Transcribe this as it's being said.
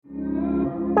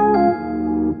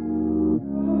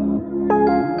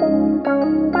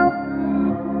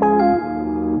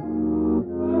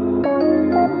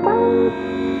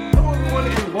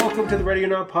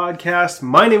Ready or Not podcast.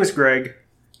 My name is Greg.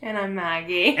 And I'm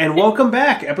Maggie. And welcome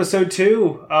back. Episode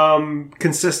 2.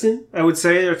 Consistent, I would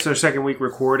say. It's our second week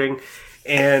recording.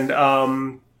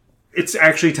 And it's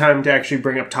actually time to actually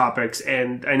bring up topics.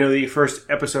 And I know the first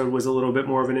episode was a little bit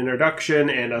more of an introduction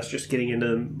and us just getting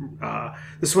into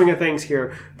the swing of things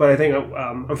here. But I think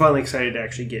I'm finally excited to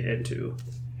actually get into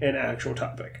an actual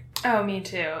topic. Oh, me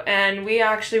too. And we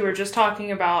actually were just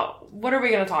talking about, what are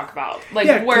we going to talk about?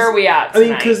 Where are we at tonight? I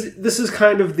mean, because this is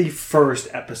kind of the first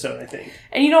episode, I think.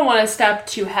 And you don't want to step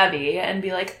too heavy and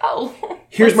be like, oh,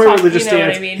 here's my religious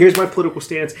stance. I mean? Here's my political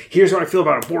stance. Here's how I feel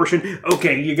about abortion.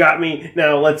 Okay, you got me.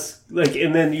 Now let's,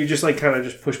 and then you just, kind of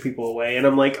just push people away. And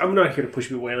I'm like, I'm not here to push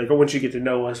people away. I want you to get to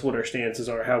know us, what our stances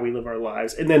are, how we live our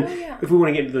lives. And then if we want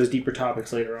to get into those deeper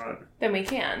topics later on, then we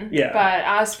can. Yeah. But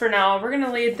as for now, we're going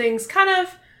to lead things kind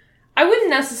of, I wouldn't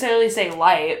necessarily say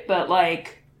light, but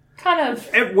kind of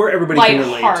where everybody can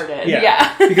relate. Lighthearted.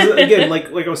 Yeah. Because again,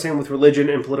 like I was saying with religion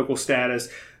and political status,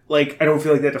 I don't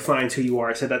feel like that defines who you are.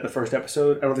 I said that in the first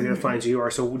episode. I don't think that defines who you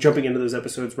are. So jumping into those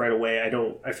episodes right away, I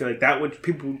feel like that would,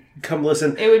 people come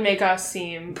listen. It would make us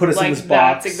seem put us in this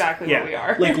box. That's exactly what we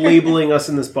are. Labeling us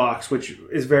in this box, which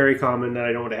is very common that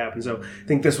I don't want to happen. So I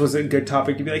think this was a good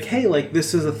topic to be like, hey,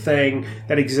 this is a thing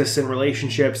that exists in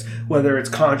relationships, whether it's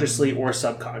consciously or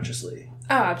subconsciously.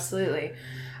 Oh, absolutely.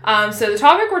 So the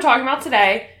topic we're talking about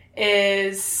today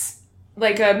is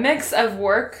a mix of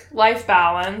work-life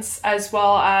balance as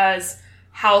well as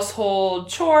household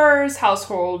chores,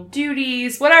 household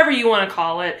duties, whatever you want to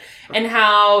call it, and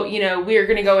how, we're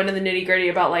going to go into the nitty-gritty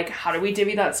about, how do we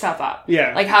divvy that stuff up?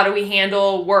 Yeah. How do we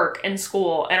handle work and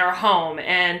school and our home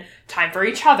and time for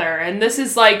each other? And this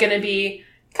is, going to be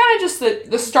kind of just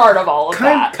the start of all of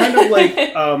that. Kind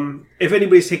of if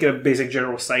anybody's taken a basic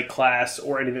general psych class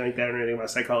or anything like that or anything about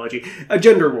psychology,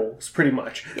 gender roles, pretty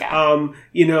much. Yeah.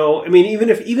 Even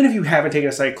if you haven't taken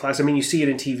a psych class, you see it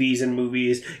in TVs and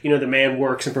movies, the man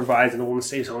works and provides and the woman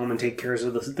stays home and takes care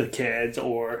of the kids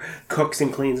or cooks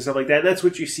and cleans and stuff like that. And that's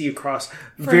what you see across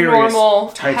various normal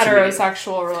types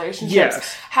heterosexual relationships.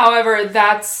 Yes. However,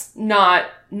 that's not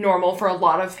normal for a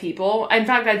lot of people. In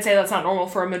fact, I'd say that's not normal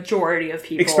for a majority of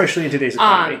people. Especially in today's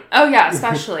economy.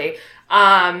 Especially.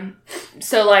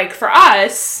 So for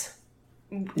us,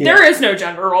 there is no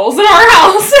gender roles in our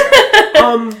house.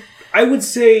 I would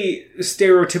say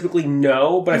stereotypically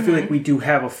no, but I feel like we do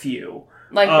have a few.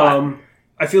 What? I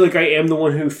feel like I am the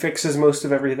one who fixes most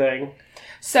of everything.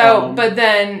 So, but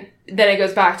then it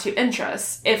goes back to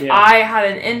interests. If I had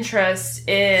an interest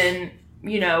in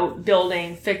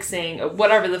building, fixing,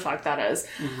 whatever the fuck that is,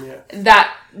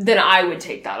 then I would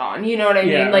take that on. You know what I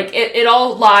mean? It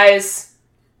all lies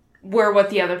where what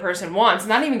the other person wants.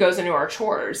 And that even goes into our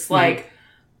chores. I'll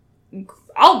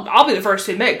be the first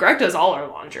to admit, Greg does all our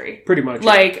laundry. Pretty much.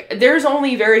 There's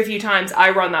only very few times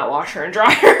I run that washer and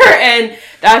dryer. And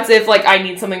that's if, I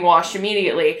need something washed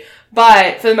immediately.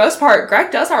 But for the most part,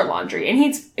 Greg does our laundry,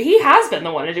 and he has been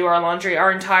the one to do our laundry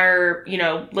our entire,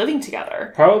 living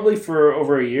together. Probably for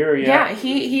over a year, yeah. Yeah,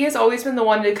 he has always been the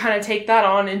one to kind of take that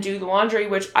on and do the laundry,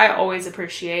 which I always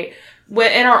appreciate.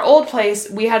 In our old place,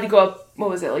 we had to go up, what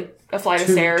was it, a flight of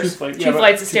stairs? Two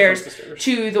flights of stairs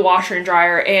to the washer and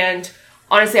dryer, and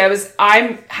honestly,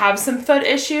 I have some foot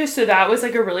issues, so that was a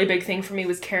really big thing for me,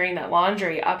 was carrying that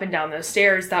laundry up and down those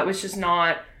stairs. That was just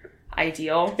not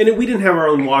ideal. And we didn't have our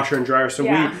own washer and dryer, so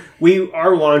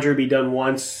our laundry would be done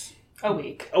once a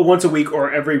week. Once a week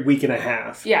or every week and a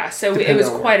half. Yeah, so it was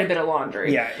quite a bit of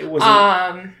laundry. Yeah, it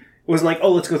wasn't it wasn't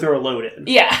let's go throw a load in.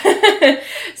 Yeah.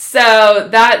 So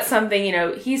that's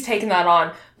something, he's taken that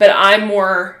on, but I'm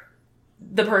more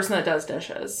the person that does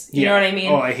dishes. You know what I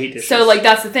mean? Oh, I hate dishes. So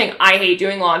that's the thing. I hate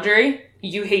doing laundry.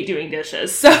 You hate doing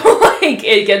dishes. So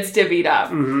it gets divvied up.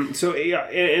 Mm-hmm. So yeah,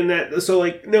 and that,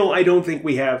 so no, I don't think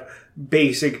we have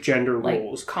basic gender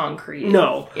roles. Concrete.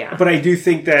 No. Yeah. But I do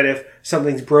think that if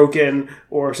something's broken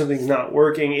or if something's not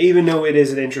working, even though it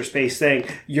is an interest-based thing,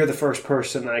 you're the first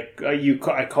person I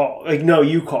call. No,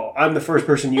 you call. I'm the first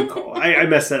person you call. I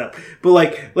messed that up.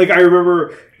 But I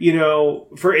remember,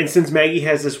 for instance, Maggie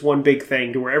has this one big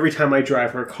thing to where every time I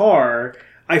drive her car,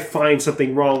 I find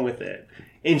something wrong with it.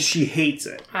 And she hates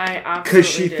it. I absolutely because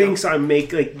she thinks I'm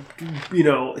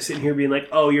sitting here being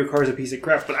oh, your car's a piece of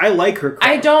crap. But I like her car.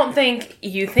 I don't think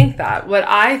you think that. What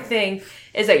I think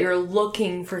is that you're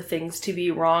looking for things to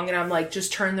be wrong, and I'm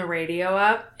just turn the radio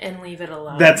up and leave it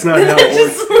alone. That's not how it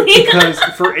works. Because,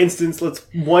 for instance,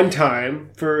 one time,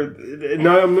 I'm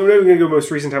not even going to go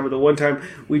most recent time, but the one time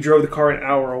we drove the car an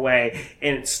hour away,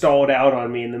 and it stalled out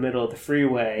on me in the middle of the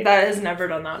freeway. That has never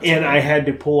done that to and me. I had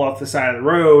to pull off the side of the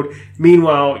road. Meanwhile,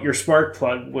 Meanwhile, your spark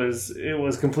plug was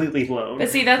completely blown. But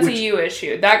see, that's a you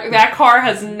issue. That car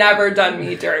has never done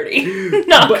me dirty.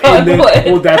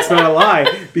 Well, that's not a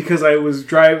lie, because I was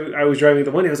driving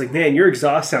the one day. I was like, man, your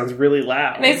exhaust sounds really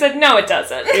loud. And they said, no, it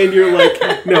doesn't. And you're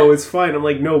like, no, it's fine. I'm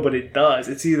like, no, but it does.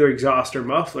 It's either exhaust or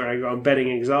muffler. I go, I'm betting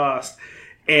exhaust.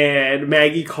 And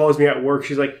Maggie calls me at work.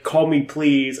 She's like, call me,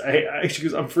 please. She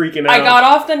goes, I'm freaking out. I got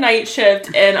off the night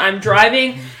shift, and I'm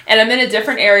driving, and I'm in a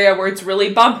different area where it's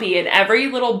really bumpy, and every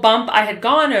little bump I had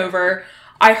gone over,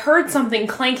 I heard something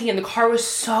clanking, and the car was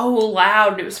so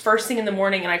loud. It was first thing in the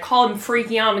morning, and I called him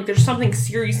freaking out. I'm like, there's something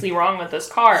seriously wrong with this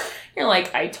car. You're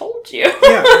like, I told you.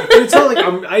 Yeah, and it's not like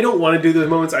I don't want to do those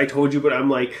moments, I told you, but I'm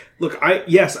like, look,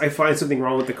 I find something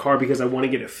wrong with the car because I want to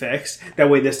get it fixed.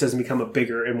 That way this doesn't become a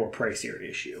bigger and more pricier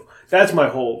issue. That's my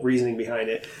whole reasoning behind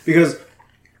it. Because,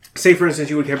 say for instance,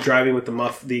 you would have kept driving with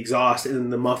the exhaust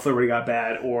and the muffler would have got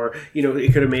bad, or,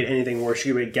 it could have made anything worse.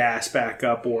 You could make gas back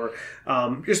up, or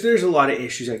there's a lot of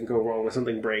issues that can go wrong when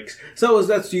something breaks. So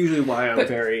that's usually why I'm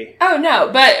very... Oh, no,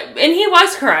 and he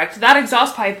was correct. That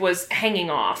exhaust pipe was hanging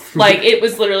off. Like, it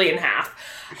was literally in half.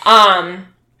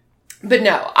 But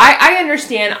no, I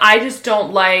understand. I just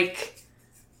don't like...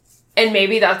 And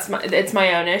maybe it's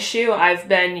my own issue. I've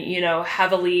been,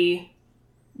 heavily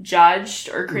judged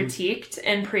or critiqued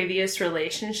in previous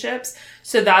relationships.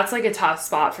 So that's like a tough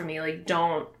spot for me. Like,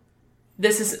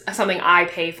 this is something I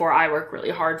pay for. I work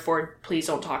really hard for. Please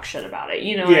don't talk shit about it.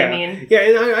 You know what I mean? Yeah.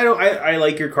 And I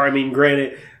like your car. I mean,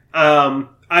 granted,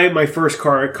 my first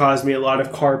car caused me a lot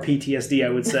of car PTSD, I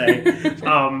would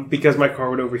say, because my car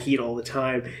would overheat all the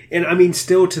time. And I mean,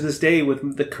 still to this day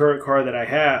with the current car that I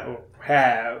have,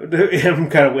 I'm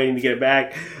kind of waiting to get it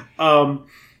back.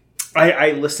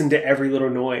 I listened to every little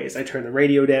noise. I turned the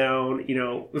radio down.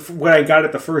 When I got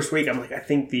it the first week, I'm like, I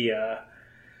think the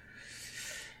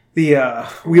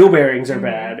wheel bearings are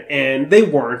bad, and they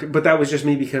weren't. But that was just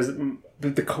me because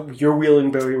your wheel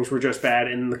bearings were just bad,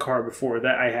 and the car before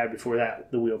that,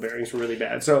 the wheel bearings were really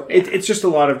bad. So it's just a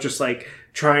lot of just like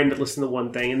trying to listen to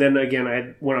one thing, and then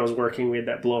again, when I was working, we had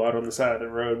that blowout on the side of the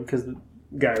road because the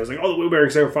guy was like, "Oh, the wheel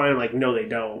bearings are fine." I'm like, "No, they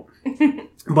don't."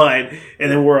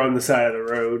 And then we're on the side of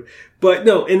the road. But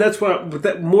no, and that's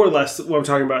that more or less what I'm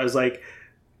talking about is like,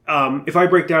 if I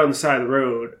break down on the side of the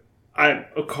road, I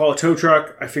call a tow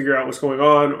truck, I figure out what's going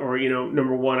on, or,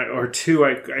 number one, or two,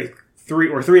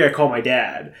 three, I call my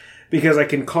dad. Because I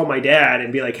can call my dad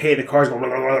and be like, hey, the car's going, blah,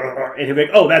 blah, blah, blah, and he'll be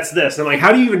like, oh, that's this. And I'm like,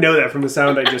 how do you even know that from the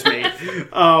sound I just made?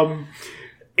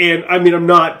 And I mean, I'm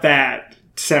not that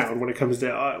sound when it comes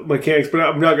to mechanics, but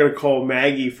I'm not going to call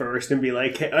Maggie first and be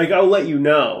like, hey, I'll let you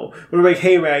know. But I'm like,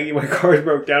 hey, Maggie, my car's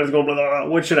broke down. It's going, blah, blah, blah.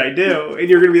 What should I do? And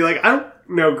you're going to be like, I don't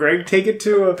know, Greg, take it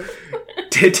to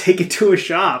a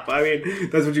shop. I mean,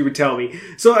 that's what you would tell me.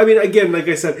 So, I mean, again, like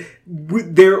I said,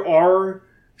 there are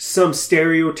some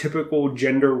stereotypical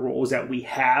gender roles that we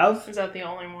have. Is that the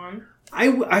only one?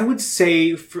 I would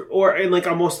say,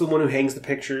 I'm also the one who hangs the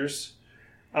pictures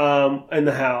in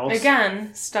the house.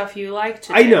 Again, stuff you like to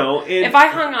do. I know. If I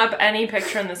hung up any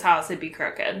picture in this house, it'd be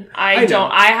crooked. I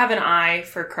have an eye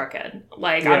for crooked.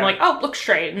 Like, I'm like, oh, look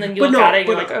straight. And then you look at it and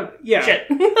you're like, oh, shit.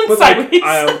 But sideways.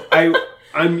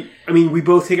 I mean, we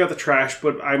both take out the trash,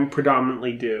 but I'm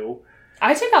predominantly do.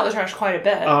 I take out the trash quite a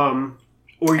bit.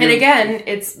 And again,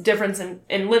 it's difference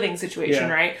in living situation,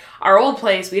 right? Our old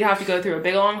place, we'd have to go through a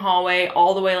big long hallway,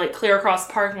 all the way, like, clear across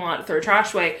the parking lot to throw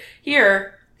trash away.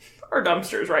 Here, our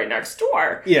dumpster's right next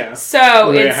door. Yeah. So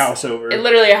literally a house over.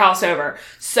 Literally a house over.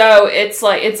 So it's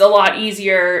like, it's a lot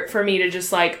easier for me to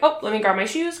just like, oh, let me grab my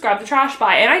shoes, grab the trash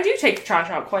by. And I do take the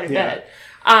trash out quite a bit.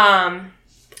 I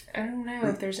don't know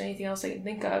if there's anything else I can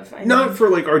think of. Not for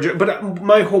like but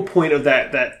my whole point of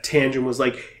that tangent was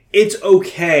like, it's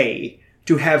okay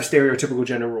to have stereotypical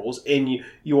gender roles in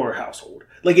your household.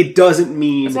 Like, it doesn't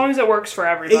mean... As long as it works for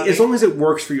everybody. As long as it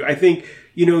works for you. I think,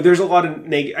 there's a lot of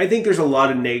there's a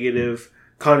lot of negative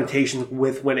connotations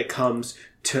with when it comes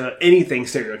to anything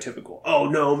stereotypical. Oh,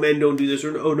 no, men don't do this,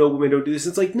 or oh, no, women don't do this.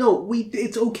 It's like, no,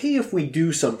 it's okay if we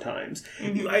do sometimes.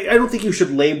 Mm-hmm. I don't think you should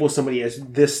label somebody as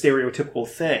this stereotypical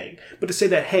thing. But to say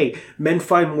that, hey, men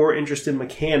find more interest in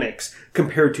mechanics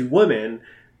compared to women...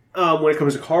 when it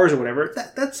comes to cars or whatever,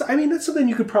 that's something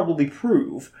you could probably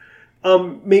prove.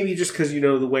 Maybe just because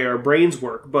the way our brains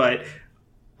work, but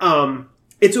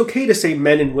it's okay to say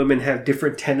men and women have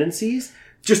different tendencies.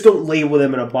 Just don't label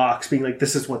them in a box, being like,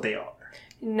 this is what they are.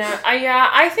 No,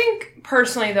 I think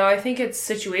personally though, I think it's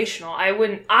situational.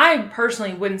 I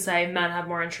personally wouldn't say men have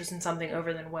more interest in something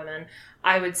over than women.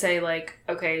 I would say like,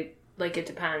 okay, like it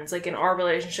depends. Like in our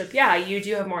relationship, yeah, you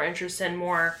do have more interest in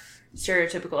more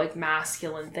stereotypical like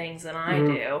masculine things than I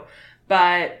do,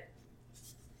 but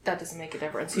that doesn't make a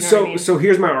difference. You know what I mean? So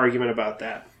here's my argument about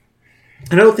that.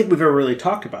 And I don't think we've ever really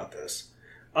talked about this,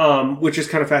 which is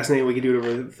kind of fascinating. We can do it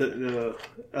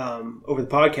over the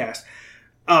podcast.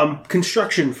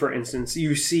 Construction, for instance,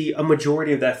 you see a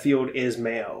majority of that field is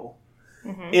male.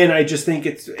 Mm-hmm. And I just think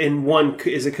it's, in one,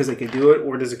 is it because they can do it,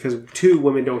 or is it because, two,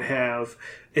 women don't have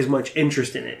as much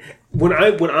interest in it? When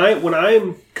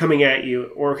I'm coming at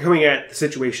you, or coming at the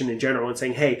situation in general and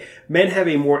saying, hey, men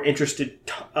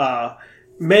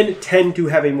tend to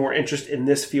have a more interest in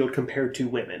this field compared to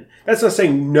women. That's not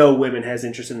saying no women has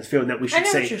interest in this field, and that we should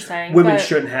say women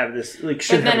shouldn't have this,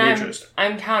 shouldn't have an interest.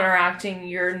 I'm counteracting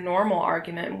your normal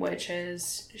argument, which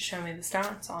is, show me the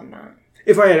stats on that.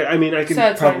 If I had, I could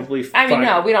probably.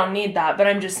 No, we don't need that. But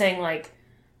I'm just saying,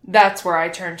 that's where I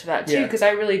turn to that too, because I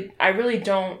really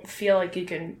don't feel like you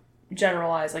can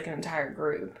generalize an entire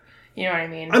group. You know what I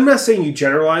mean? I'm not saying you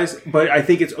generalize, but I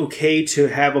think it's okay to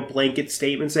have a blanket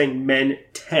statement saying men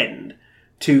tend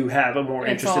to have a more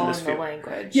interest in this field. The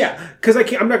language. Yeah, because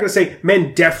I'm not going to say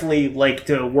men definitely like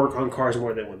to work on cars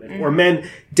more than women, or men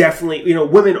definitely,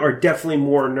 women are definitely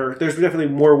more there's definitely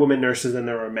more women nurses than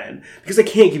there are men, because I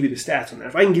can't give you the stats on that.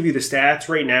 If I can give you the stats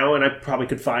right now, and I probably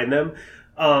could find them,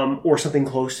 or something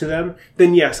close to them,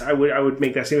 then yes, I would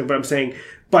make that statement. But I'm saying,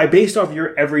 based off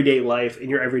your everyday life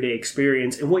and your everyday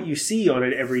experience and what you see on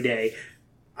it every day,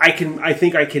 I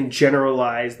think I can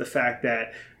generalize the fact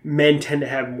that men tend to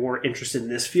have more interest in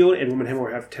this field, and women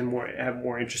have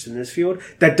more interest in this field.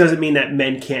 That doesn't mean that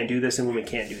men can't do this and women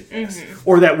can't do this,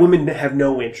 or that women have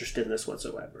no interest in this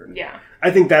whatsoever. Yeah,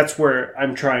 I think that's where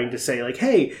I'm trying to say,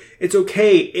 hey, it's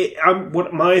okay.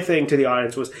 What my thing to the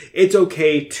audience was, it's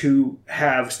okay to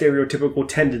have stereotypical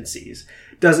tendencies.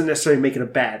 Doesn't necessarily make it a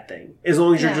bad thing, as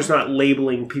long as you're just not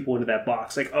labeling people into that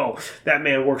box. Oh, that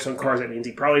man works on cars. That means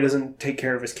he probably doesn't take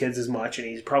care of his kids as much, and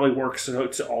he probably works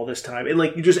all this time. And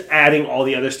you're just adding all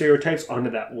the other stereotypes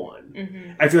onto that one.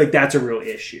 Mm-hmm. I feel like that's a real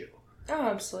issue. Oh,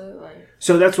 absolutely.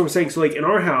 So that's what I'm saying. So in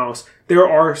our house, there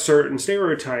are certain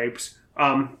stereotypes.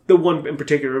 The one in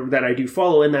particular that I do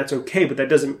follow, and that's okay. But that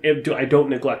doesn't. I don't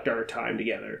neglect our time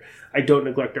together. I don't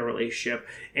neglect our relationship,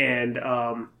 and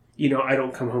I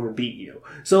don't come home and beat you.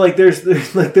 So there's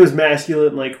those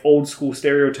masculine, old school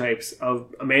stereotypes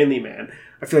of a manly man.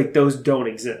 I feel like those don't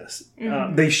exist.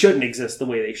 Mm-hmm. They shouldn't exist the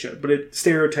way they should. But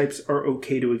stereotypes are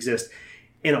okay to exist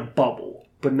in a bubble,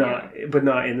 but not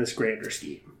in this grander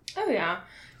scheme. Oh yeah.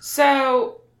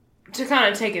 So to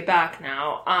kind of take it back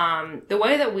now, the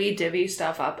way that we divvy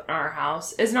stuff up in our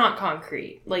house is not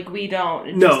concrete. We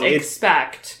don't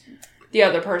expect the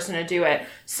other person to do it.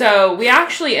 So we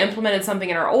actually implemented something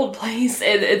in our old place.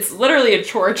 It's literally a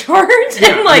chore chart.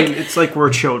 Yeah, and it's like we're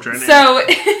children. So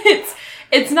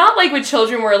it's not like with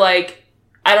children where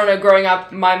I don't know, growing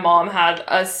up, my mom had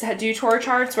us do chore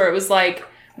charts where it was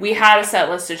we had a set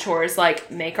list of chores,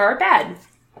 make our bed.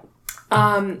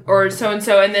 Or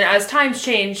so-and-so. And then as times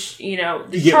change,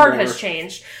 the chart has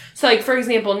changed. So, for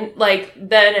example,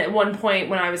 then at one point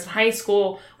when I was in high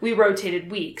school, we rotated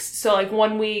weeks. So,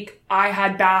 1 week I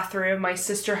had bathroom, my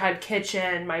sister had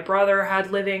kitchen, my brother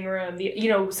had living room,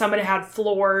 somebody had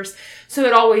floors. So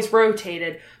it always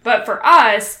rotated. But for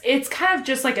us, it's kind of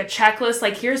just a checklist.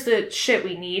 Here's the shit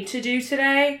we need to do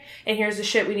today, and here's the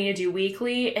shit we need to do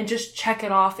weekly, and just check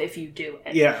it off if you do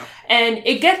it. Yeah. And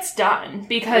it gets done,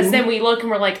 because then we look and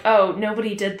we're like, oh,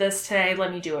 nobody did this today,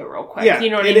 let me do it real quick. Yeah.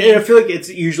 You know what I mean? And I feel like it's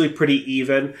usually pretty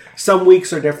even. Some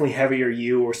weeks are definitely heavier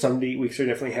you, or some weeks are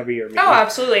definitely heavier me. Oh,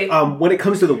 absolutely. When it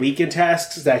comes to the weekend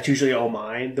tasks, that's usually all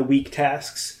mine. The week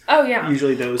tasks. Oh, yeah.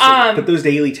 Usually those. But those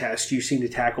daily tasks you seem to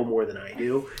tackle more than I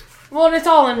do. Well, and it's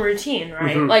all in routine,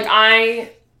 right? Mm-hmm.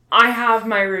 I have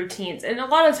my routines, and a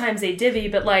lot of times they divvy,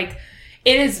 but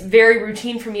it is very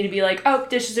routine for me to be oh,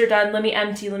 dishes are done, let me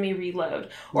empty, let me reload.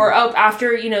 Or, oh,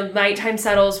 after, nighttime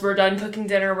settles, we're done cooking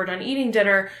dinner, we're done eating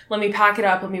dinner, let me pack it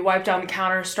up, let me wipe down the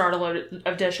counter, start a load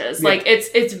of dishes. Yeah.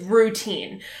 It's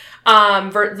routine.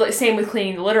 Same with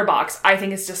cleaning the litter box. I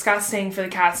think it's disgusting for the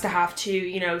cats to have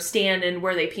to, stand in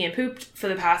where they pee and pooped for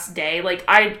the past day.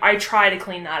 I try to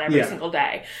clean that every single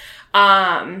day.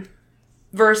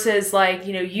 Versus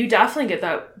you definitely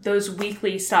get those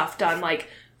weekly stuff done,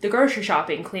 the grocery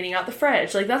shopping, cleaning out the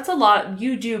fridge. That's a lot.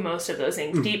 You do most of those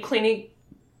things. Deep cleaning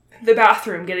the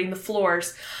bathroom, getting the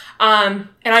floors. And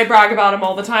I brag about them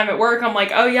all the time at work. I'm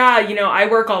oh yeah, I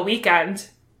work all weekend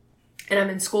and I'm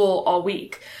in school all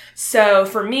week. So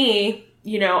for me,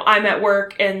 I'm at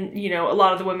work, and, a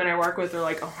lot of the women I work with are oh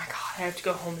my God, I have to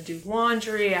go home and do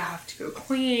laundry. I have to go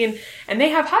clean. And they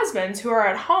have husbands who are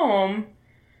at home,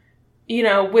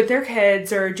 with their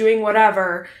kids or doing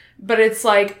whatever. But it's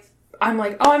I'm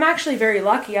oh, I'm actually very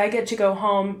lucky. I get to go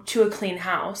home to a clean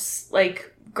house.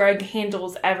 Greg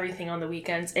handles everything on the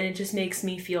weekends, and it just makes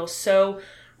me feel so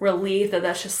relieved that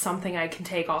that's just something I can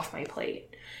take off my plate.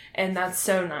 And that's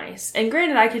so nice. And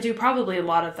granted, I could do probably a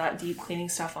lot of that deep cleaning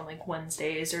stuff on like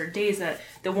Wednesdays or days that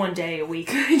the one day a week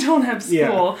I don't have school.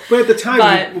 Yeah. But at the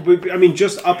time,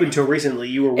 just up until recently,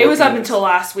 you were working. It was up until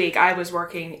last week. I was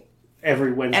working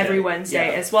every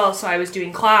Wednesday as well. So I was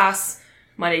doing class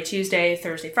Monday, Tuesday,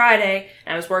 Thursday, Friday,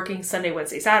 and I was working Sunday,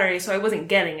 Wednesday, Saturday. So I wasn't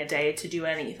getting a day to do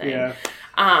anything. Yeah.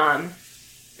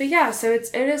 But yeah, so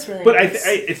it is really but nice.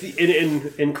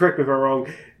 And correct me if I'm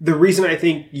wrong, the reason I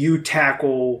think you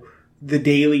tackle the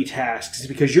daily tasks is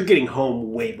because you're getting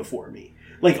home way before me.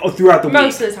 Like, throughout the week.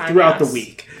 Most of the time, Throughout the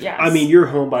week. Yes. I mean, you're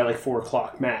home by like 4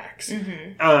 o'clock max.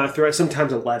 Mm-hmm. Throughout,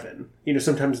 sometimes 11.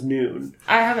 Sometimes noon.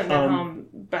 I haven't been home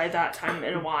by that time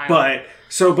in a while. But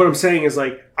what I'm saying is,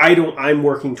 like, I'm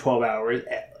working 12 hours,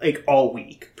 like, all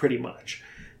week, pretty much.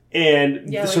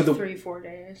 And yeah, so like 3-4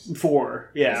 days.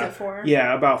 4, yeah. Is it 4?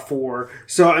 Yeah, about 4.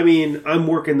 So, I mean, I'm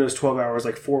working those 12 hours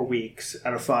like 4 weeks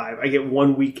out of 5. I get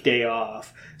 1 weekday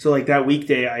off. So, like, that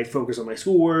weekday, I focus on my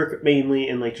schoolwork mainly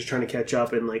and, like, just trying to catch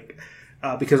up and, like,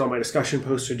 because all my discussion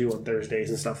posts are due on Thursdays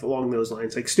and stuff along those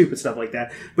lines, like, stupid stuff like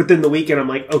that. But then the weekend, I'm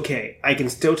like, okay, I can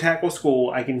still tackle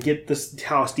school. I can get this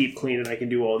house deep clean and I can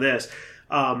do all this.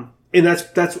 And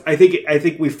that's I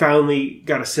think we finally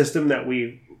got a system that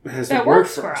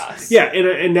works for us. Yeah,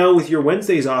 and now with your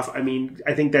Wednesdays off, I mean,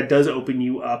 I think that does open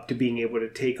you up to being able to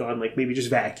take on, like, maybe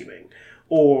just vacuuming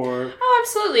or... Oh,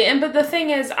 absolutely. But the thing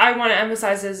is, I want to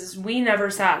emphasize is we never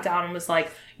sat down and was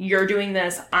like, you're doing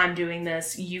this, I'm doing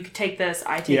this, you take this,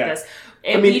 I take this.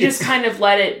 And we just kind of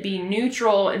let it be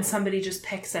neutral and somebody just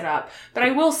picks it up. But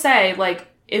I will say, like,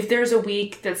 if there's a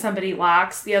week that somebody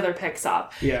lacks, the other picks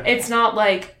up. Yeah. It's not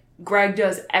like Greg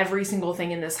does every single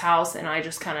thing in this house and I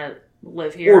just kind of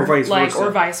live here, or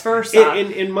vice versa.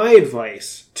 And my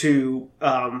advice to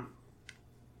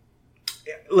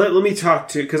let me talk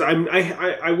to, because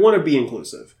I want to be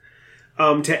inclusive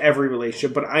to every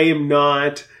relationship, but I am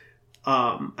not.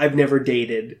 I've never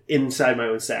dated inside my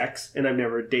own sex, and I've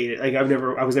never dated, like, I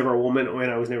was never a woman,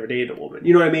 and I was never dated a woman.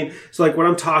 You know what I mean? So, like, what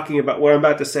I'm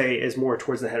about to say is more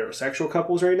towards the heterosexual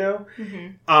couples right now.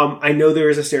 Mm-hmm. I know there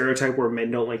is a stereotype where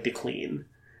men don't like to clean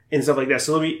and stuff like that.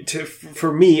 So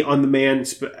for me, on the man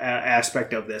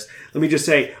aspect of this, let me just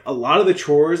say, a lot of the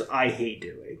chores I hate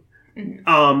doing.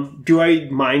 Mm-hmm. Do I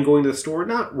mind going to the store?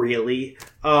 Not really.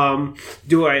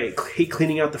 Do I hate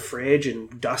cleaning out the fridge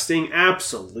and dusting?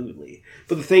 Absolutely.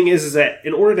 But the thing is that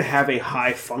in order to have a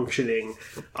high functioning,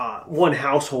 1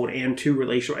 household and 2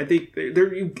 relational, I think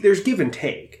there's give and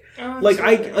take. Oh, like,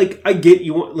 I get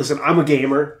you. Listen, I'm a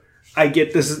gamer. I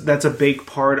get this. That's a big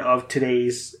part of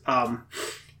today's,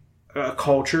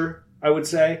 culture, I would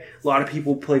say. A lot of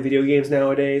people play video games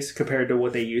nowadays compared to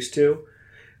what they used to.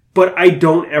 But I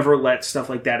don't ever let stuff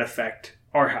like that affect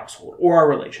our household or our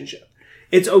relationship.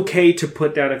 It's okay to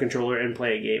put down a controller and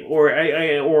play a game.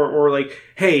 Or like,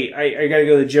 hey, I gotta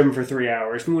go to the gym for 3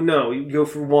 hours. Well, no, you go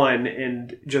for 1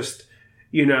 and just,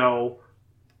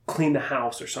 clean the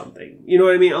house or something. You know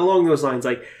what I mean? Along those lines,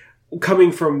 like,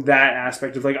 coming from that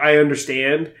aspect of, like, I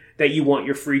understand that you want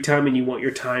your free time and you want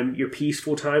your time, your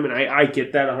peaceful time, and I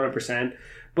get that 100%.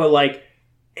 But, like,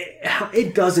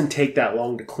 it doesn't take that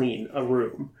long to clean a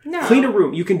room. No. Clean a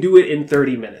room. You can do it in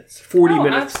 30 minutes, 40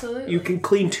 minutes. Absolutely. You can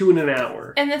clean 2 in an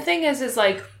hour. And the thing is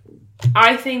like,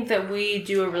 I think that we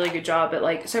do a really good job at,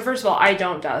 like, so first of all, I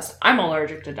don't dust. I'm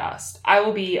allergic to dust. I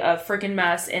will be a freaking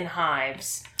mess in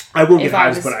hives. I won't get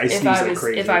hives, but I sneeze like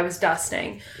crazy. If I was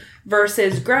dusting.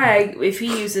 Versus Greg, if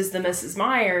he uses the Mrs.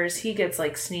 Myers, he gets,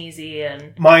 like, sneezy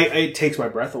and... It takes my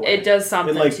breath away. It does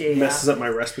something to you. It, like, messes up my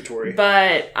respiratory.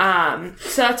 But,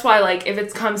 so that's why, like, if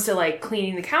it comes to, like,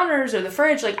 cleaning the counters or the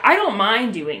fridge, like, I don't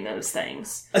mind doing those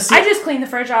things. I just cleaned the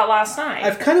fridge out last night.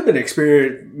 I've kind of been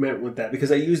experimenting with that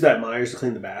because I use that Myers to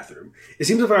clean the bathroom. It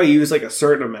seems if I use, like, a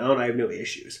certain amount, I have no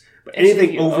issues. But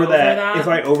anything over that, if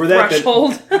I over that,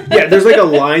 threshold. Yeah, there's like a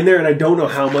line there, and I don't know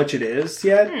how much it is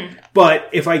yet. But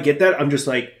if I get that, I'm just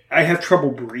like, I have trouble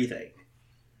breathing.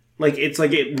 Like, it's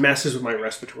like it messes with my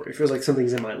respiratory. It feels like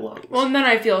something's in my lungs. Well, and then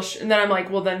I feel, and then I'm like,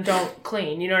 well, then don't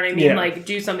clean. You know what I mean? Yeah. Like,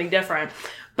 do something different.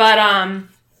 But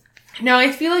no,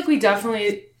 I feel like we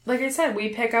definitely, like I said, we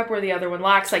pick up where the other one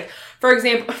lacks. Like, for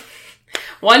example.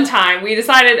 One time, we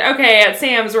decided, okay, at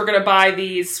Sam's, we're going to buy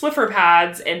these Swiffer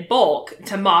pads in bulk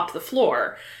to mop the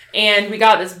floor. And we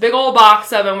got this big old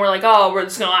box of them. We're like, oh, we're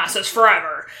just going to last us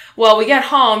forever. Well, we get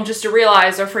home just to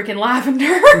realize they're freaking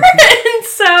lavender. And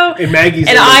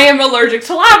I am allergic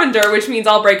to lavender, which means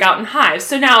I'll break out in hives.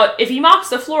 So now, if he mops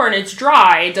the floor and it's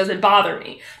dry, it doesn't bother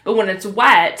me. But when it's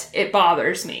wet, it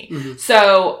bothers me. Mm-hmm.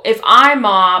 So if I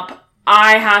mop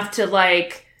I have to,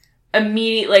 like,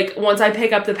 immediately, like, once I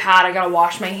pick up the pad, I gotta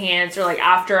wash my hands, or, like,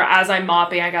 as I'm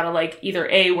mopping, I gotta, like, either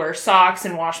wear socks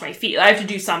and wash my feet. I have to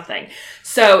do something.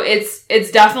 So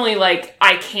it's definitely, like,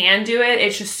 I can do it.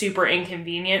 It's just super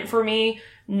inconvenient for me,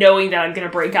 knowing that I'm gonna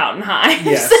break out in hives.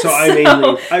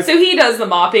 Yeah, so he does the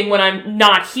mopping when I'm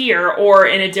not here, or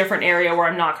in a different area where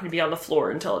I'm not gonna be on the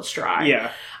floor until it's dry.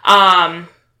 Yeah.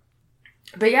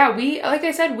 But yeah, like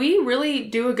I said, we really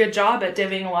do a good job at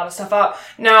divvying a lot of stuff up.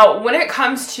 Now, when it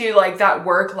comes to, like, that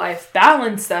work-life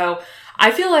balance, though,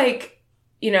 I feel like,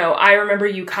 you know, I remember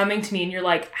you coming to me and you're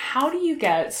like, how do you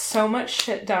get so much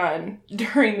shit done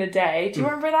during the day? Do you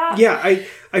remember that? Yeah,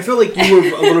 I feel like you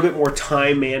were a little bit more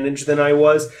time managed than I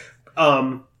was.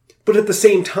 But at the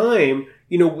same time,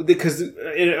 you know, because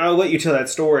I'll let you tell that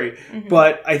story,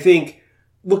 but I think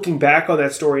looking back on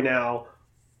that story now,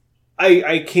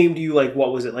 I came to you, like,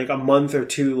 what was it, like a month or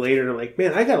two later, and I'm like,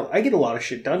 man, I get a lot of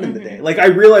shit done in the day. Like, I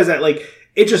realized that, like,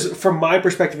 it just, from my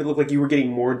perspective, it looked like you were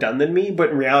getting more done than me, but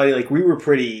in reality, like, we were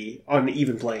pretty on an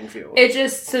even playing field.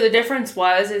 So the difference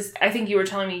is I think you were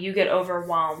telling me you get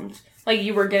overwhelmed. Like,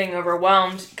 you were getting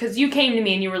overwhelmed, because you came to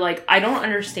me and you were like, I don't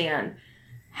understand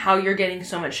how you're getting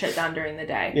so much shit done during the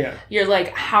day. Yeah. You're like,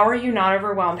 how are you not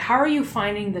overwhelmed? How are you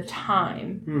finding the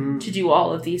time to do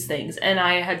all of these things? And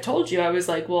I had told you, I was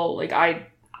like, well, like, I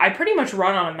pretty much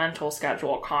run on a mental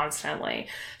schedule constantly.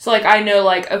 So, like, I know,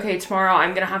 like, okay, tomorrow I'm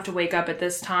going to have to wake up at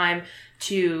this time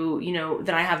to, you know,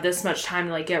 then I have this much time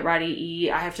to, like, get ready,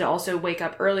 eat. I have to also wake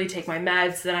up early, take my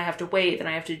meds, then I have to wait, then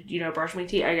I have to, you know, brush my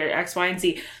teeth, I get X, Y, and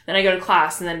Z. Then I go to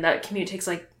class, and then that commute takes,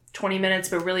 like, 20 minutes,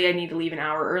 but really I need to leave an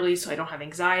hour early so I don't have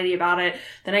anxiety about it.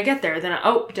 Then I get there. Then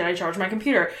did I charge my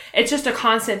computer? It's just a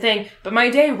constant thing. But my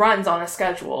day runs on a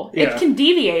schedule. Yeah. It can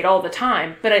deviate all the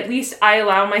time, but at least I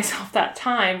allow myself that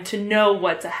time to know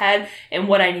what's ahead and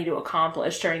what I need to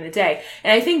accomplish during the day.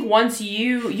 And I think once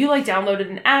you like downloaded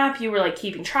an app, you were like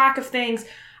keeping track of things.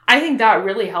 I think that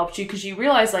really helped you because you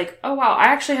realize, like, oh wow, I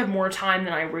actually have more time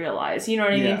than I realize. You know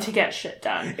what I mean? To get shit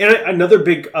done. And another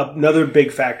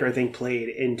big factor I think played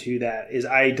into that is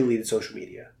I deleted social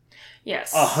media.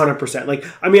 Yes, 100%. Like,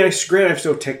 I mean, I still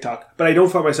have TikTok, but I don't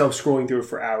find myself scrolling through it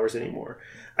for hours anymore.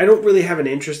 I don't really have an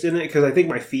interest in it because I think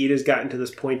my feed has gotten to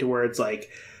this point to where it's like,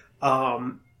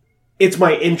 it's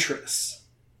my interests.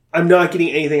 I'm not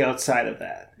getting anything outside of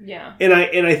that. Yeah, and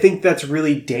I think that's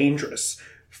really dangerous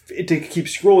to keep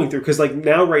scrolling through, because like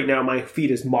right now my feed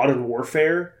is Modern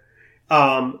Warfare,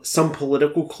 some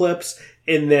political clips,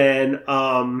 and then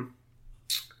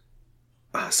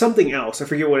something else. I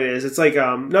forget what it is. It's like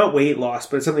not weight loss,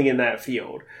 but it's something in that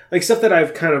field, like stuff that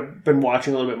I've kind of been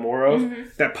watching a little bit more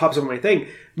of that pops up on my thing.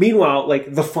 Meanwhile,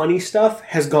 like the funny stuff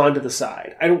has gone to the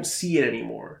side. I don't see it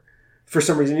anymore. For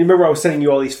some reason. You remember I was sending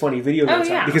you all these funny videos all the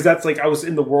time? Because that's like, I was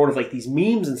in the world of like these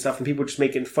memes and stuff and people just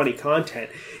making funny content.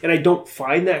 And I don't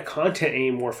find that content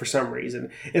anymore for some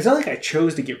reason. It's not like I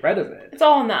chose to get rid of it. It's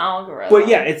all in the algorithm. But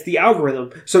yeah, it's the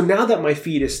algorithm. So now that my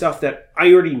feed is stuff that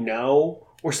I already know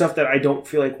or stuff that I don't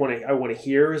feel like I want to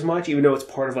hear as much, even though it's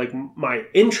part of like my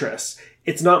interests,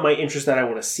 it's not my interest that I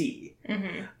want to see.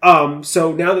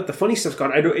 So now that the funny stuff's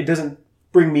gone, it doesn't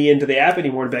bring me into the app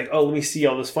anymore to be like, oh, let me see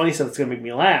all this funny stuff that's going to make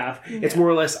me laugh. Yeah. It's more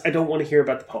or less, I don't want to hear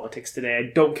about the politics today.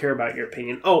 I don't care about your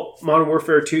opinion. Oh, Modern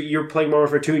Warfare 2, you're playing Modern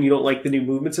Warfare 2 and you don't like the new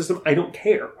movement system? I don't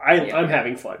care. I'm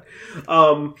having fun.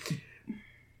 Or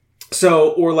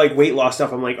like weight loss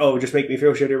stuff, I'm like, oh, just make me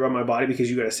feel shitty about my body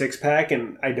because you got a six-pack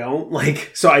and I don't.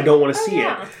 Like, so I don't want to see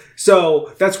it.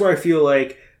 So that's where I feel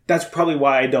like, that's probably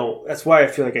why that's why I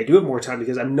feel like I do have more time,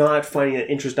 because I'm not finding an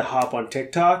interest to hop on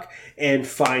TikTok and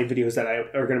find videos that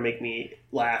are going to make me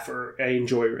laugh or I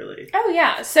enjoy really. Oh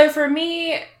yeah. So for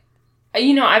me,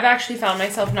 you know, I've actually found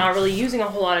myself not really using a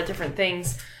whole lot of different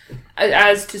things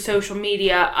as to social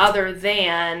media other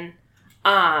than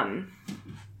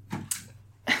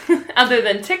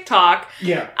TikTok.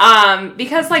 Yeah.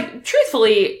 Because, like,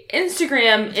 truthfully,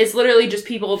 Instagram is literally just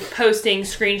people posting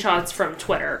screenshots from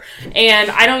Twitter.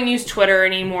 And I don't use Twitter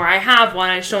anymore. I have one,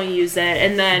 I just don't use it.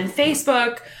 And then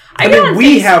Facebook,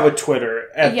 we have a Twitter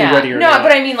at the Ready or Not. No,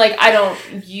 but I mean, like, I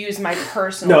don't use my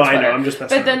personal Twitter. I know, I'm just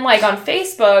messing But then, like, on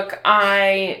Facebook,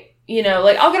 you know,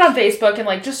 like, I'll get on Facebook and,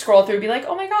 like, just scroll through and be like,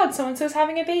 oh my god, so-and-so's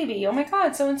having a baby. Oh my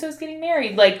god, so-and-so's getting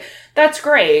married. Like, that's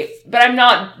great. But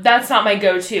that's not my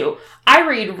go-to. I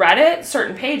read Reddit,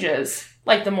 certain pages,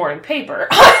 like the morning paper.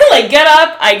 I, like, get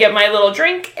up, I get my little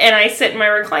drink, and I sit in my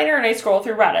recliner and I scroll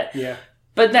through Reddit. Yeah.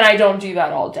 But then I don't do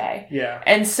that all day. Yeah.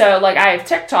 And so, like, I have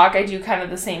TikTok, I do kind of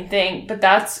the same thing, but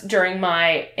that's during in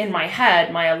my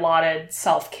head, my allotted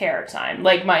self-care time.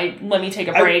 Like, let me take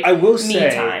a break, I will me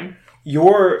say, time.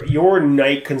 Your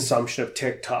night consumption of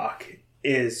TikTok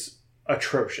is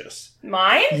atrocious.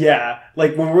 Mine? Yeah.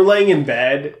 Like, when we're laying in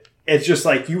bed, it's just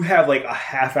like you have like a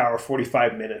half hour,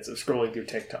 45 minutes of scrolling through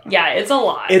TikTok. Yeah, it's a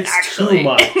lot. It's actually. too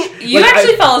much. You like,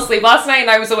 actually fell asleep last night, and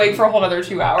I was awake for a whole other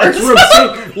 2 hours. That's what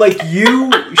I'm saying. Like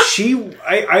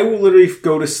I will literally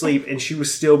go to sleep, and she will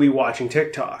still be watching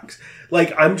TikToks.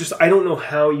 Like, I don't know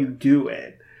how you do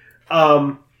it.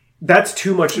 That's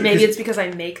too much. Maybe it's because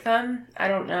I make them. I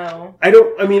don't know.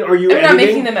 Are you I'm not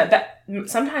making them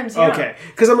sometimes, yeah. Okay.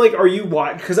 Because I'm like, are you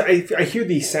watching? Because I hear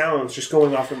these sounds just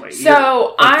going off in my ear.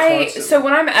 So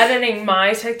when I'm editing my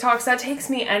TikToks, that takes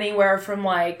me anywhere from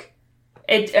like,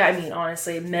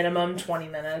 honestly, minimum 20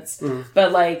 minutes. Mm.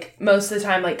 But like, most of the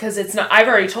time, like, because it's not, I've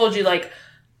already told you, like,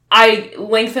 I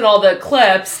lengthen all the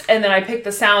clips, and then I pick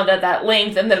the sound at that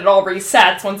length, and then it all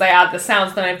resets once I add the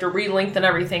sounds. Then I have to re-lengthen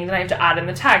everything. Then I have to add in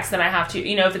the text. Then I have to,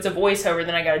 if it's a voiceover,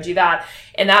 then I got to do that.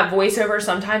 And that voiceover,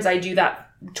 sometimes I do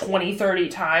that 20, 30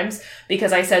 times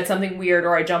because I said something weird,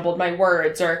 or I jumbled my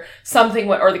words, or something,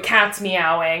 or the cat's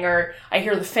meowing, or I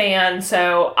hear the fan.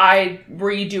 So I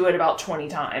redo it about 20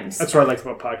 times. That's what I like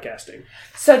about podcasting.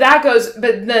 So that goes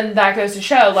to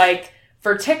show, like,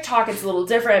 for TikTok, it's a little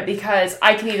different because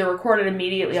I can either record it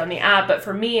immediately on the app, but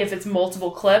for me, if it's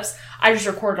multiple clips, I just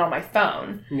record it on my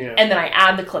phone. Yeah. And then I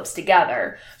add the clips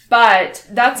together. But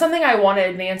that's something I want to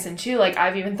advance into. Like,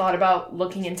 I've even thought about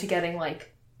looking into getting,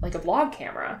 like a vlog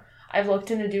camera. I've looked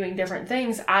into doing different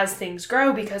things as things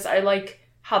grow because I like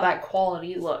how that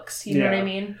quality looks. You know what I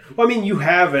mean? Well, you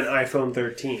have an iPhone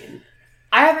 13.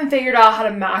 I haven't figured out how to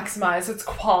maximize its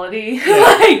quality,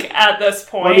 at this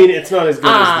point. Well, it's not as good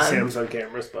as the Samsung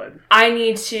cameras, but... I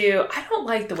don't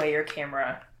like the way your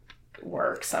camera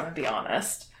works, I'm going to be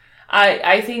honest.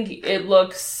 I think it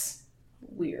looks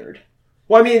weird.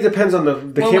 Well, it depends on the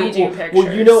camera. We do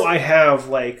pictures. Well, I have,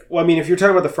 if you're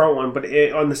talking about the front one, but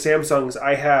on the Samsungs,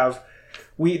 I have...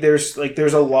 There's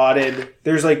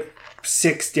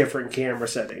 6 different camera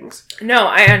settings. No,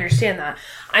 I understand that.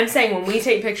 I'm saying when we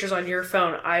take pictures on your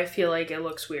phone, I feel like it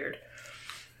looks weird.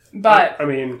 But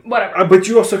whatever. But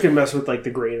you also can mess with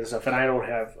the grain and stuff, and I don't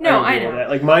have. I know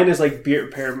that. Like, mine is bare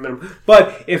minimum.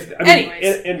 But if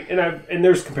anyways, and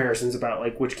there's comparisons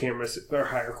about which cameras are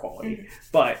higher quality,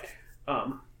 but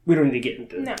we don't need to get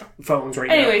into phones right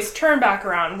now. Anyways, turn back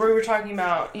around. We were talking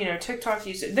about, TikTok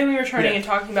usage. Then we were turning and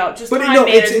talking about just time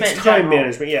management. It's time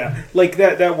management, yeah. Like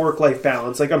that work-life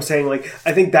balance. Like I'm saying,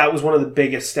 I think that was one of the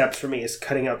biggest steps for me is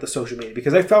cutting out the social media.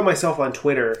 Because I found myself on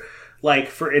Twitter,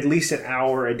 for at least an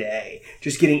hour a day,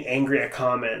 just getting angry at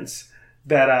comments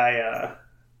that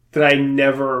I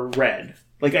never read.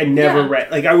 I never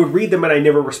read. I would read them and I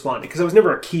never responded because I was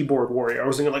never a keyboard warrior. I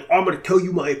wasn't I'm going to tell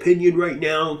you my opinion right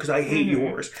now because I hate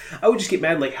yours. I would just get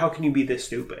mad. How can you be this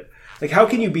stupid? How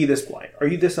can you be this blind? Are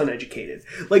you this uneducated?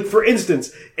 For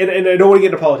instance, and I don't want to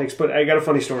get into politics, but I got a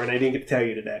funny story and I didn't get to tell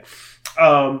you today.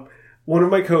 One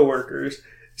of my coworkers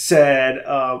said,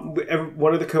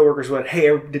 one of the coworkers went,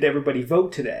 "Hey, did everybody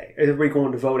vote today? Is everybody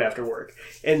going to vote after work?"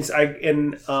 And one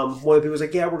of the people was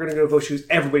like, "Yeah, we're going to go vote." She goes,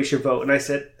 "Everybody should vote." And I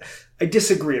said, "I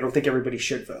disagree. I don't think everybody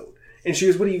should vote." And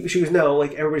she goes, she goes, "No,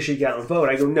 everybody should get out and vote."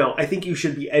 I go, "No, I think you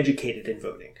should be educated in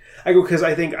voting." I go, because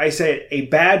I say a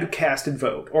bad casted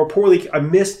vote or a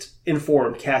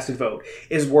misinformed casted vote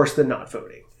is worse than not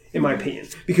voting, in my opinion,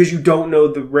 because you don't know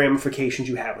the ramifications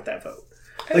you have with that vote.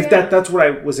 That's what I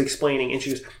was explaining, and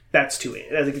she goes, "That's too..."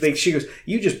 She goes,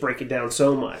 "You just break it down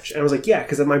so much." And I was like, "Yeah,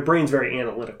 because my brain's very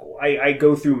analytical. I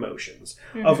go through motions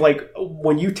of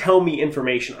when you tell me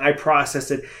information, I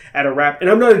process it at a and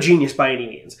I'm not a genius by any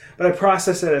means, but I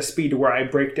process it at a speed to where I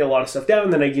break a lot of stuff down,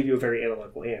 and then I give you a very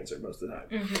analytical answer most of the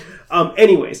time."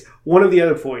 Anyways, one of the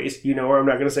other boys, or I'm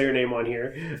not going to say her name on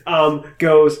here,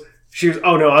 goes... She goes,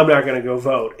 "Oh, no, I'm not going to go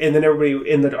vote." And then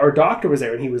our doctor was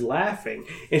there, and he was laughing.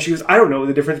 And she goes, "I don't know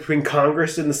the difference between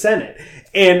Congress and the Senate."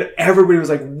 And everybody was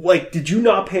like, "Did you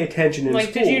not pay attention in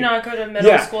school? Did you not go to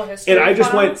middle school history And I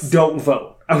just went, "Don't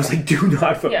vote." I was like, "Do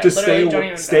not vote. Just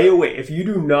stay away. If you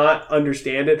do not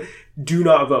understand it, do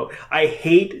not vote." I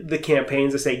hate the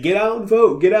campaigns that say, "Get out and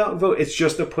vote, get out and vote." It's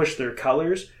just to push their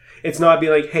colors. It's not be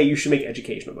like, "Hey, you should make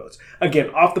educational votes." Again,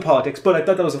 off the politics, but I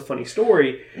thought that was a funny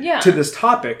story to this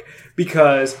topic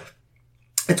because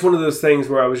it's one of those things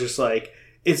where I was just like,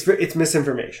 it's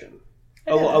misinformation,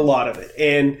 a lot of it,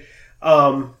 and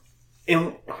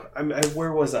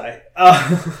where was I?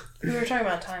 We were talking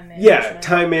about time management. Yeah,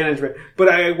 time management, but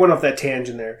I went off that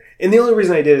tangent there, and the only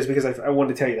reason I did is because I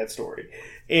wanted to tell you that story,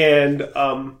 and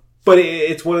but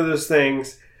it's one of those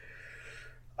things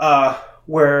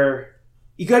where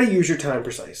you got to use your time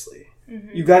precisely.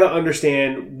 Mm-hmm. You got to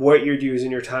understand what you're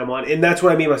using your time on. And that's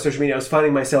what I mean by social media. I was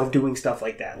finding myself doing stuff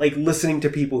like that. Like listening to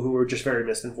people who were just very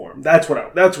misinformed. That's where I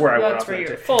went off. That's where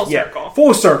you're full circle.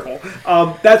 Full circle.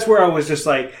 That's where I was just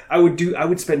like, I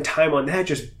would spend time on that,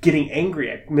 just getting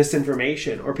angry at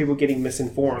misinformation or people getting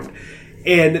misinformed.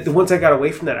 And once I got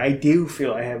away from that, I do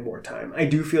feel I have more time. I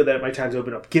do feel that my time's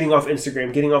opened up. Getting off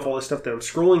Instagram, getting off all this stuff that I'm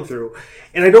scrolling through.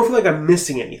 And I don't feel like I'm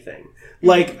missing anything.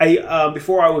 Like,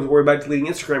 before I was worried about deleting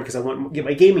Instagram because I want to get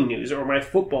my gaming news or my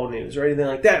football news or anything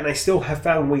like that. And I still have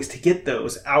found ways to get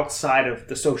those outside of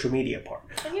the social media part.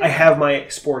 Yeah. I have my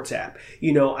sports app.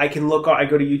 You know, I can I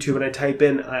go to YouTube and I type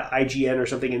in IGN or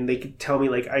something and they can tell me,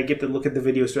 like, I get to look at the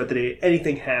videos throughout the day.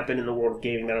 Anything happen in the world of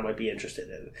gaming that I might be interested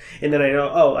in. And then I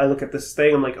know, I look at this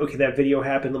thing. I'm like, okay, that video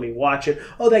happened. Let me watch it.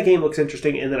 Oh, that game looks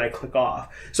interesting. And then I click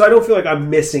off. So I don't feel like I'm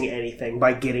missing anything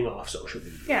by getting off social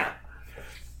media. Yeah.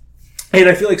 And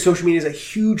I feel like social media is a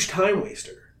huge time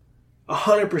waster.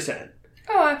 100%.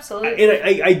 Oh, absolutely.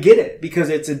 And I get it because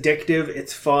it's addictive,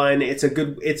 it's fun, it's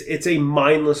a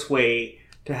mindless way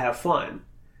to have fun.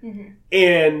 Mm-hmm.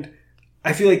 And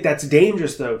I feel like that's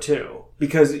dangerous though too,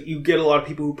 because you get a lot of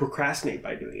people who procrastinate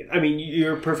by doing it. I mean,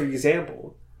 you're a perfect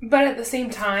example. But at the same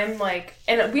time, like,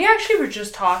 and we actually were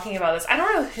just talking about this. I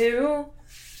don't know who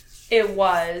it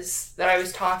was that I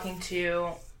was talking to.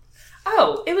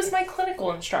 Oh, it was my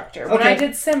clinical instructor when I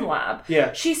did sim lab.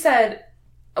 Yeah. She said,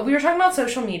 we were talking about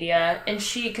social media, and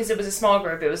because it was a small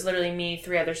group, it was literally me,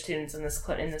 3 other students in this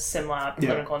sim lab,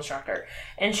 clinical instructor.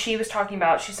 And she was talking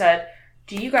about, she said,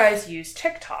 do you guys use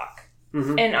TikTok?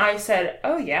 Mm-hmm. And I said,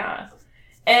 oh yeah.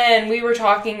 And we were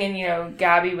talking, and, you know,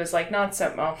 Gabby was like, not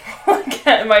so much.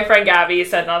 My friend Gabby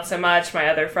said, not so much. My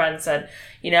other friend said,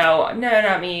 you know, no,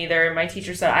 not me either. My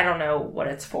teacher said, I don't know what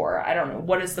it's for. I don't know.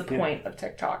 What is the point of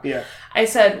TikTok? Yeah. I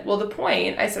said, well,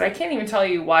 I can't even tell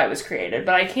you why it was created,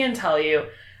 but I can tell you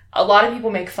a lot of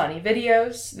people make funny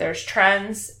videos. There's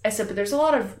trends. I said, but there's a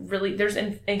lot of there's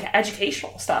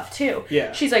educational stuff too.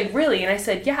 Yeah. She's like, really? And I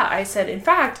said, yeah. I said, in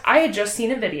fact, I had just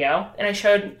seen a video, and I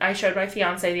showed my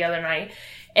fiance the other night,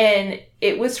 and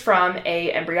it was from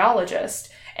a embryologist,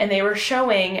 and they were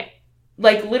showing,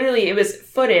 like, literally it was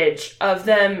footage of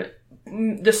them,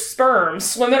 the sperm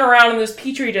swimming around in this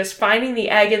petri dish, finding the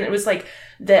egg, and it was like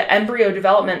the embryo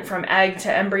development from egg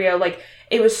to embryo. Like,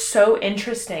 it was so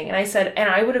interesting. And I said, and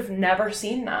I would have never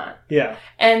seen that. Yeah.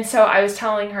 And so I was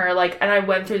telling her, like, and I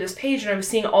went through this page and I was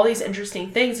seeing all these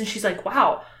interesting things, and she's like,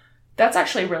 wow, that's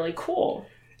actually really cool.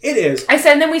 It is. I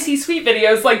said, and then we see sweet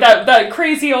videos like that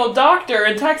crazy old doctor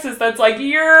in Texas that's like,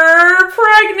 you're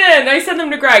pregnant. I send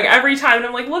them to Greg every time, and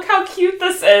I'm like, look how cute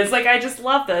this is. Like, I just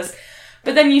love this.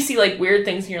 But then you see, like, weird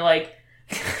things, and you're like,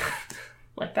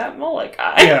 like that mullet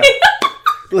guy. Yeah.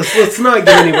 Let's not give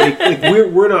anybody,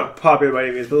 like, we're not popular by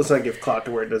any means, but let's not give clout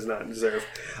to where it does not deserve.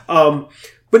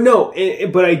 But no,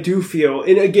 but I do feel,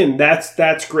 and again,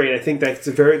 that's great. I think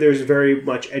there's very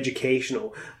much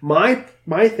educational. My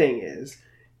thing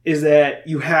is that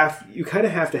you kind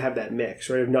of have to have that mix,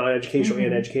 right, of non-educational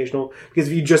and educational, because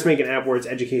if you just make an app where it's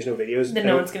educational videos, then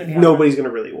nobody's going to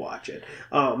really watch it.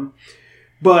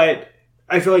 But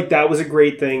I feel like that was a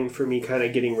great thing for me, kind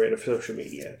of getting rid of social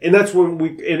media, and that's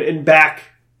when and back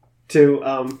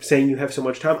to saying you have so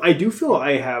much time. I do feel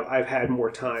I've had more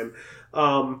time.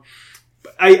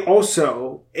 I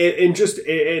also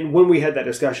and when we had that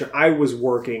discussion, I was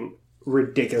working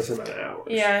ridiculous amount of hours.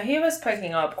 Yeah, he was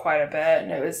picking up quite a bit,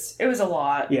 and it was a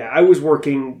lot. Yeah, I was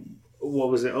working, what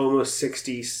was it, almost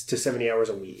 60 to 70 hours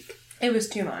a week. It was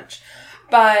too much.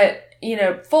 But, you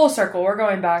know, full circle, we're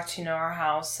going back to, you know, our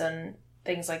house and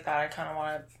things like that. I kind of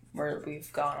want to,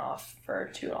 we've gone off for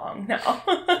too long now.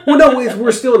 Well, no,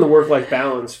 we're still in the work-life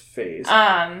balance phase.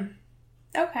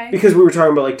 Okay. Because we were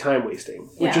talking about, like, time wasting,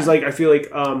 which is, like, I feel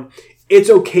like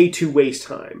it's okay to waste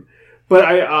time. But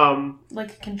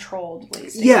like a controlled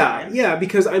wasting time. Yeah,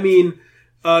 because, I mean,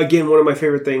 again, one of my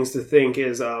favorite things to think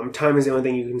is time is the only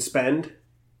thing you can spend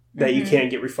that you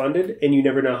can't get refunded, and you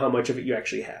never know how much of it you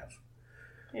actually have.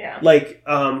 Yeah. Like,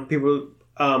 people,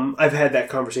 I've had that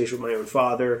conversation with my own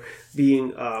father,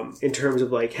 being, in terms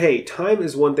of, like, hey, time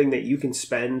is one thing that you can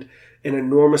spend an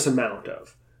enormous amount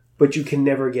of, but you can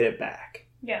never get it back.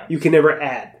 Yeah. You can never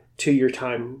add to your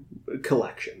time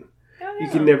collection. You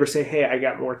can never say, hey, I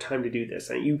got more time to do this.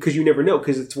 Because you never know,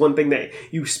 because it's one thing that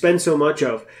you spend so much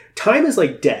of. Time is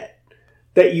like debt.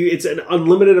 It's an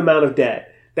unlimited amount of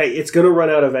debt that it's going to run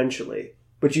out eventually,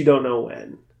 but you don't know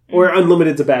when. Mm-hmm. Or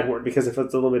unlimited's a bad word, because if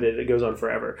it's unlimited, it goes on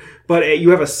forever. But you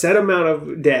have a set amount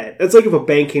of debt. That's like if a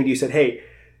bank came to you and said, hey,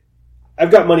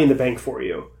 I've got money in the bank for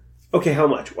you. Okay, how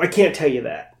much? I can't tell you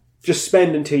that. Just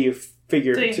spend until you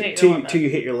figure till you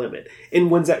hit your limit. And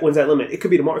when's that limit? It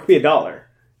could be tomorrow. It could be $1.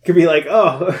 It could be like,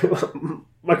 oh,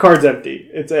 my card's empty.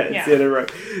 It's the end of the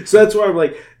road. So that's why I'm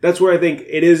like, that's where I think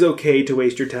it is okay to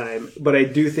waste your time. But I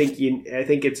do think I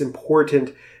think it's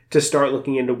important to start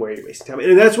looking into where you're wasting time.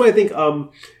 And that's why I think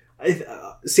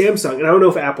Samsung, and I don't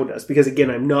know if Apple does, because again,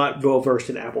 I'm not well versed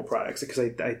in Apple products because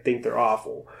I think they're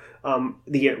awful.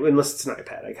 Unless it's an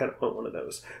iPad, I kind of want one of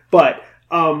those. But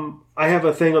I have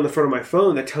a thing on the front of my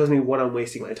phone that tells me what I'm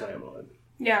wasting my time on.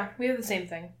 Yeah, we have the same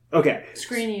thing. Okay.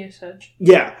 Screen usage.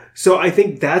 Yeah. So I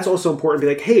think that's also important to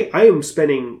be like, hey, I am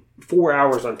spending 4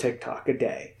 hours on TikTok a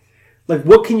day. Like,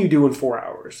 what can you do in 4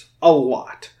 hours? A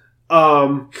lot.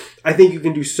 I think you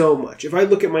can do so much. If I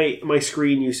look at my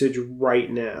screen usage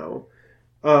right now,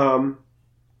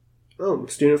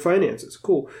 student finances.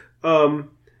 Cool.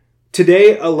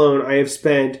 Today alone, I have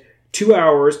spent 2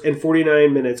 hours and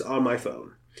 49 minutes on my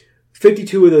phone.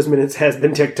 52 of those minutes has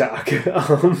been TikTok.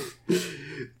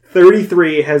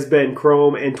 33 has been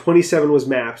Chrome, and 27 was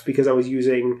Maps because I was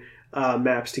using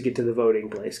Maps to get to the voting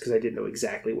place because I didn't know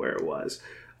exactly where it was.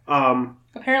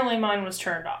 Apparently mine was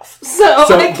turned off. So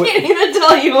I can't even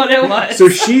tell you what it was. So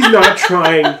she's not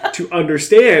trying to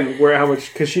understand how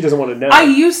much, because she doesn't want to know. I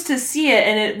used to see it,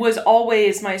 and it was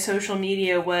always, my social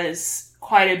media was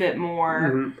quite a bit more.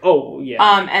 Mm-hmm. Oh,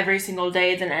 yeah. Every single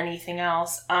day than anything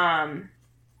else.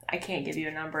 I can't give you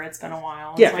a number. It's been a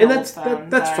while. Yeah, and that's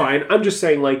fine. I'm just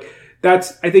saying, like,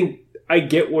 I think I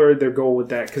get where they're going with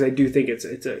that, because I do think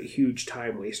it's a huge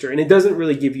time waster, and it doesn't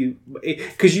really give you,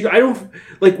 because I don't,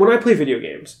 like, when I play video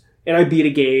games and I beat a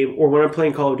game, or when I'm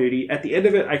playing Call of Duty, at the end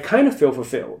of it, I kind of feel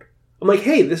fulfilled. I'm like,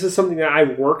 hey, this is something that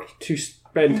I've worked to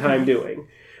spend time doing.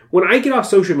 When I get off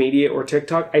social media or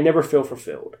TikTok, I never feel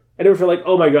fulfilled. I never feel like,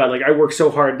 oh my god, like, I worked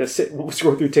so hard to sit and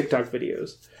scroll through TikTok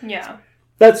videos. Yeah.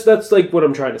 That's like what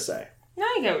I'm trying to say. No,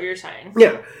 I get what you're saying.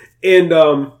 Yeah. And,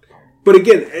 but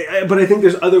again, I think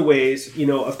there's other ways,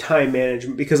 of time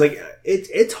management, because like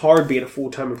it's hard being a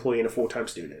full-time employee and a full-time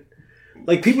student.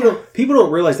 Like people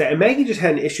don't realize that. And Maggie just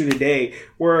had an issue today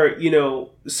where,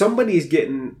 somebody's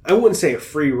getting, I wouldn't say a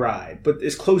free ride, but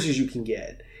as close as you can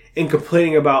get, and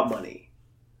complaining about money.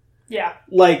 Yeah.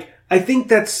 Like, I think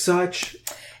that's such...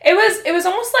 It was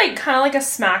almost like kind of like a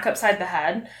smack upside the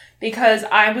head, because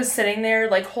I was sitting there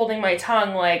like holding my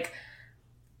tongue like,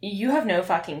 you have no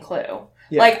fucking clue.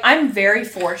 Yeah. Like, I'm very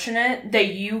fortunate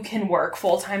that you can work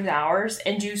full-time hours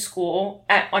and do school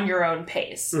on your own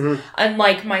pace. Mm-hmm.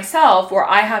 Unlike myself, where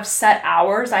I have set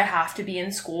hours I have to be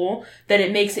in school, that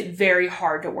it makes it very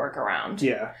hard to work around.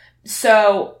 Yeah.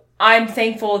 So I'm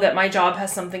thankful that my job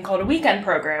has something called a weekend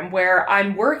program, where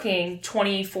I'm working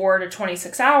 24 to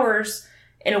 26 hours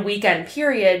in a weekend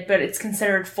period, but it's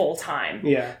considered full-time.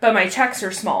 Yeah. But my checks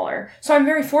are smaller. So I'm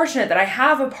very fortunate that I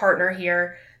have a partner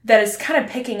here that is kind of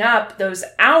picking up those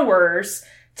hours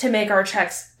to make our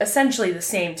checks essentially the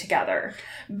same together.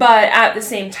 But at the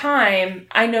same time,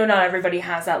 I know not everybody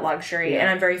has that luxury, and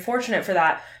I'm very fortunate for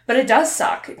that. But it does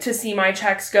suck to see my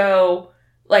checks go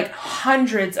like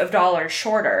hundreds of dollars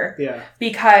shorter. Yeah.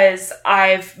 Because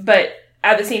but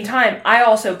at the same time, I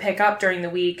also pick up during the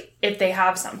week if they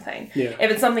have something. Yeah.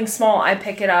 If it's something small, I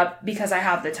pick it up because I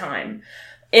have the time.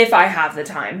 If I have the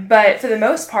time. But for the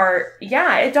most part,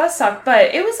 yeah, it does suck.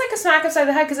 But it was like a smack upside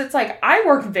the head, because it's like, I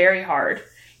work very hard.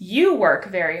 You work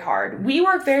very hard. We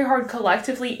work very hard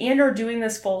collectively and are doing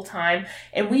this full time,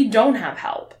 and we don't have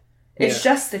help. It's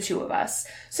just the two of us.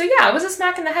 So yeah, it was a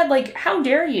smack in the head, like, how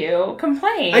dare you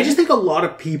complain? I just think a lot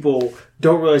of people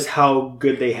don't realize how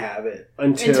good they have it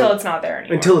until it's not there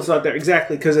anymore. Until it's not there.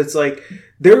 Exactly. Because it's like,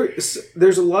 there's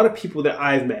a lot of people that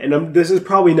I've met, and this is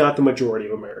probably not the majority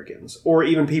of Americans, or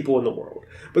even people in the world,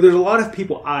 but there's a lot of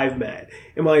people I've met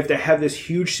in my life that have this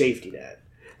huge safety net.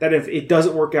 That if it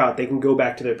doesn't work out, they can go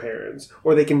back to their parents,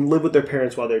 or they can live with their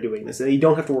parents while they're doing this, and they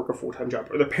don't have to work a full-time job,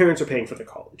 or their parents are paying for their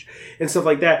college, and stuff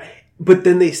like that. But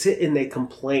then they sit and they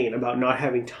complain about not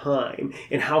having time,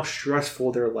 and how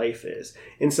stressful their life is,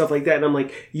 and stuff like that. And I'm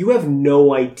like, you have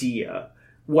no idea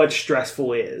what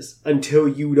stressful is until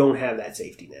you don't have that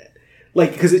safety net.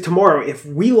 Like, because tomorrow, if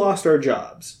we lost our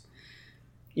jobs,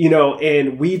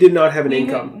 and we did not have an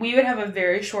income, we would have a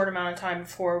very short amount of time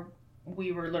before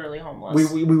we were literally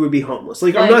homeless. We would be homeless.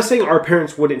 Like, I'm not saying our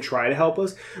parents wouldn't try to help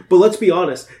us, but let's be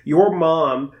honest. Your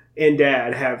mom and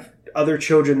dad have other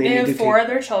children they need to 4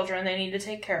 other children they need to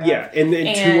take care of. Yeah, and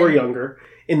 2 are younger,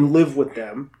 and live with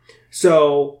them.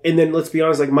 So, and then let's be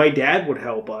honest, like, my dad would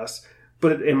help us,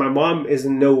 and my mom is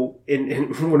in no, and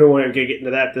we don't want to get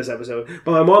into that this episode,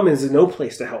 but my mom is in no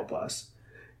place to help us.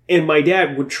 And my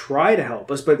dad would try to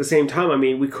help us, but at the same time, I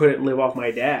mean, we couldn't live off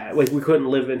my dad. Like, we couldn't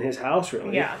live in his house,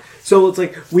 really. Yeah. So it's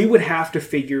like, we would have to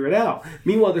figure it out.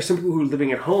 Meanwhile, there's some people who are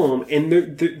living at home, and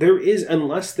there is,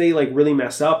 unless they, like, really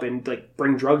mess up and, like,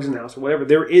 bring drugs in the house or whatever,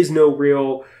 there is no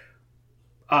real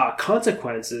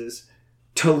consequences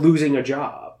to losing a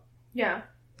job. Yeah.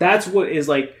 That's what is,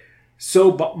 like,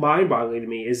 so mind-boggling to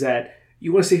me, is that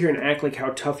you want to sit here and act like how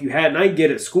tough you had. And I get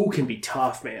it. School can be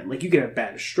tough, man. Like, you can have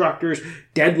bad instructors.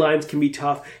 Deadlines can be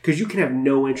tough because you can have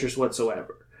no interest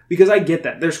whatsoever. Because I get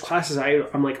that. There's classes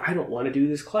I'm like, I don't want to do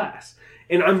this class.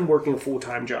 And I'm working a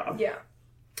full-time job. Yeah.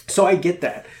 So I get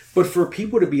that. But for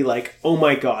people to be like, oh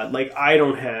my God, like, I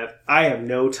have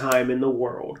no time in the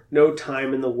world. No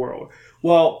time in the world.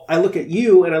 Well, I look at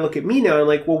you and I look at me now and I'm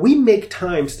like, well, we make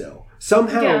time still.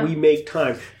 Somehow we make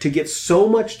time to get so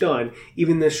much done,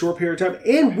 even in this short period of time.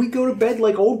 And we go to bed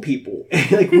like old people.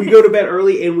 Like, we go to bed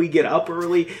early and we get up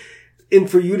early. And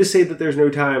for you to say that there's no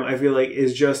time, I feel like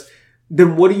is just,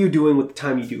 then what are you doing with the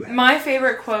time you do have? My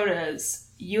favorite quote is,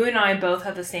 you and I both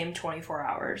have the same 24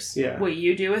 hours. Yeah. What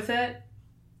you do with it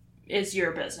is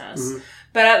your business. Mm-hmm.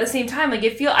 But at the same time, like,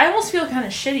 I almost feel kind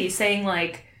of shitty saying,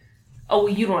 like, oh,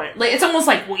 well, you don't, like, it's almost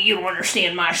like, well, you don't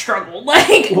understand my struggle.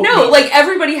 Like, well, no, like,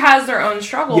 everybody has their own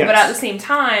struggle, yes. But at the same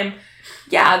time,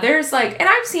 yeah, there's, like, and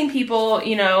I've seen people,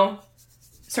 you know,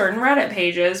 certain Reddit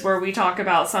pages where we talk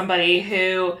about somebody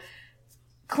who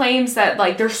claims that,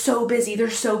 like, they're so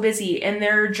busy, and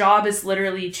their job is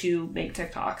literally to make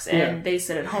TikToks, and they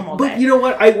sit at home all day. But you know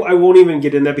what? I won't even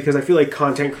get in that because I feel like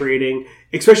content creating,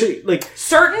 especially, like...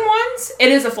 certain ones,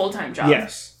 it is a full-time job.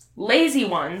 Yes. Lazy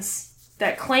ones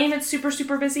that claim it's super,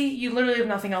 super busy, you literally have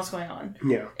nothing else going on.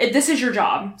 Yeah. This is your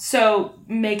job, so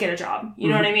make it a job. You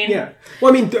know what I mean? Yeah.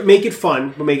 Well, I mean, make it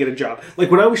fun, but make it a job.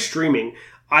 Like, when I was streaming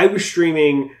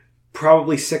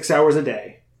probably 6 hours a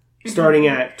day, starting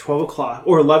at 12 o'clock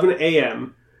or 11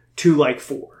 a.m. to, like,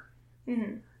 4.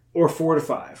 Mm-hmm. Or 4 to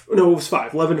 5. No, it was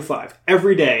 5. 11 to 5.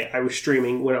 Every day I was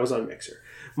streaming when I was on Mixer.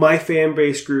 My fan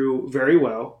base grew very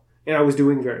well, and I was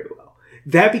doing very well.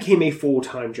 That became a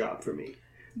full-time job for me.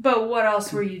 But what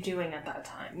else were you doing at that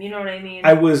time? You know what I mean?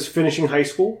 I was finishing high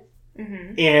school,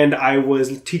 and I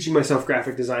was teaching myself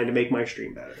graphic design to make my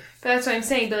stream better. But that's what I'm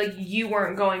saying. But, like, you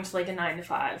weren't going to, like, a 9 to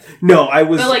 5. No, I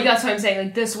was... But, like, that's what I'm saying.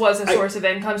 Like, this was a source of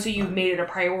income, so you made it a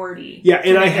priority. Yeah,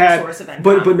 and I had... a source of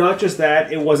income. But not just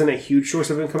that. It wasn't a huge source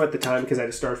of income at the time because I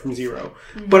had to start from zero.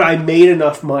 Mm-hmm. But I made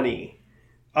enough money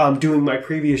doing my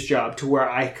previous job to where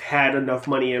I had enough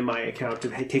money in my account to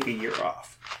take a year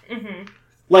off. Mm-hmm.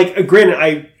 Like, granted,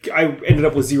 I ended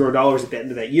up with $0 at the end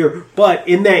of that year. But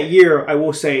in that year, I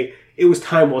will say, it was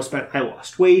time well spent. I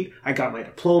lost weight. I got my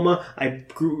diploma. I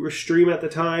grew a stream at the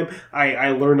time. I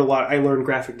learned a lot. I learned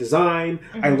graphic design.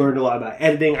 Mm-hmm. I learned a lot about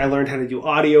editing. I learned how to do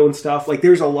audio and stuff. Like,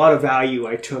 there's a lot of value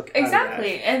I took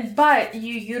exactly. Out of that. But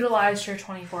you utilized your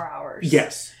 24 hours.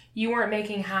 Yes. You weren't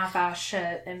making half-ass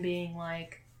shit and being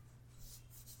like,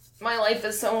 my life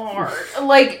is so hard.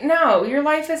 Like, no, your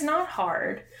life is not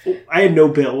hard. I had no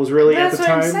bills, really, at the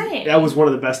time. That's what I'm saying. That was one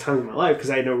of the best times of my life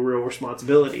because I had no real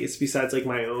responsibilities besides, like,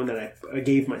 my own that I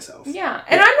gave myself. Yeah.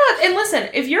 And I'm not... And listen,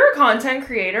 if you're a content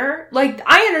creator, like,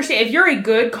 I understand. If you're a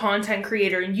good content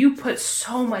creator and you put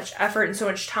so much effort and so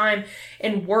much time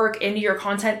and work into your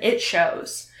content, it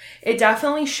shows. It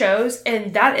definitely shows,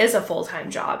 and that is a full-time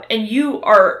job. And you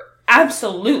are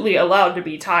absolutely allowed to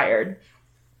be tired.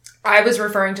 I was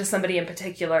referring to somebody in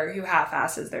particular who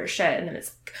half-asses their shit, and then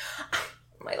it's like,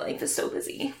 my life is so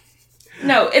busy.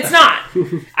 No, it's not.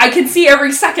 I can see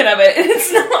every second of it, and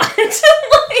it's not. Like,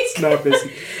 it's not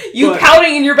busy. You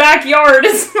pouting in your backyard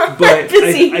is not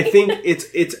busy. I think it's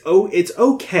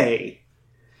okay.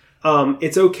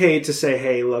 It's okay to say,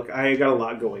 hey, look, I got a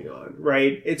lot going on,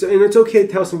 right? It's okay to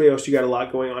tell somebody else you got a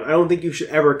lot going on. I don't think you should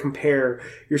ever compare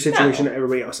your situation to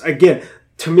everybody else. Again,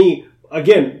 to me...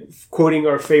 Again, quoting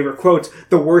our favorite quotes,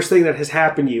 the worst thing that has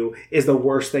happened to you is the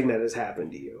worst thing that has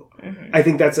happened to you. Mm-hmm. I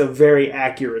think that's a very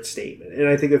accurate statement. And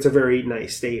I think that's a very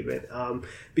nice statement.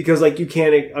 Because, like, you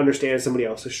can't understand somebody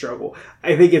else's struggle.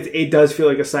 I think it does feel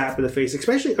like a slap in the face,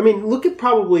 especially, look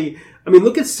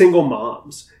at single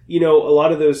moms. You know, a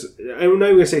lot of those, I'm not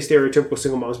even going to say stereotypical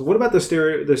single moms, but what about the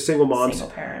single moms? Single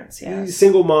parents, yeah.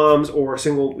 Single moms or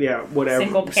whatever.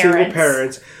 Single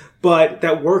parents. But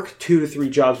that work 2 to 3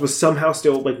 jobs was somehow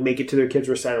still, like, make it to their kids'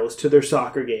 recitals, to their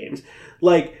soccer games.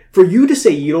 Like, for you to say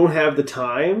you don't have the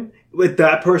time, like,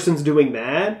 that person's doing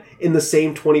that in the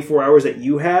same 24 hours that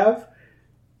you have.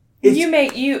 It's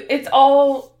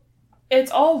all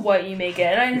what you make it.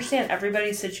 And I understand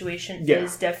everybody's situation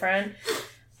is different.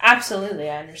 Absolutely,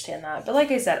 I understand that. But like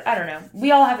I said, I don't know.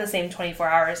 We all have the same 24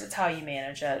 hours. It's how you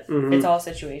manage it. Mm-hmm. It's all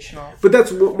situational. But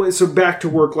that's so back to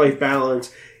work-life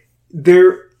balance.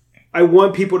 I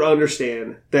want people to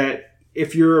understand that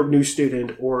if you're a new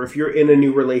student or if you're in a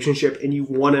new relationship and you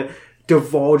want to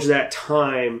divulge that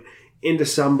time into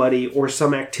somebody or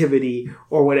some activity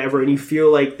or whatever, and you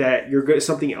feel like that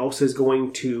something else is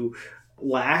going to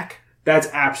lack, that's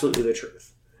absolutely the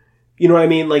truth. You know what I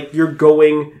mean? Like you're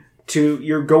going to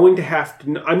have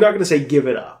to, I'm not going to say give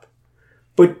it up,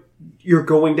 but you're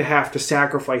going to have to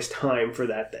sacrifice time for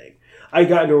that thing. I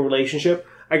got into a relationship.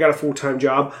 I got a full-time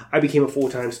job. I became a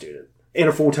full-time student in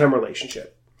a full-time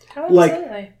relationship.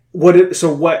 Absolutely.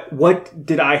 What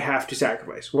did I have to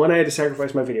sacrifice? One, I had to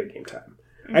sacrifice my video game time.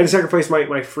 I had to sacrifice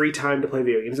my free time to play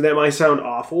video games. And that might sound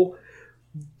awful,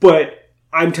 but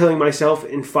I'm telling myself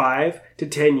in 5 to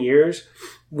 10 years,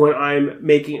 when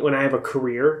I have a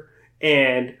career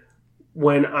and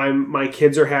when my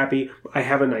kids are happy, I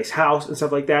have a nice house and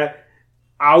stuff like that,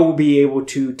 I will be able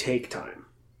to take time.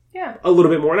 Yeah. A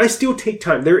little bit more. And I still take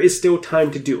time. There is still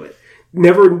time to do it.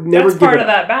 Never That's give it up. That's part of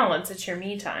that balance. It's your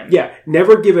me time. Yeah.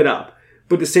 Never give it up.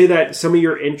 But to say that some of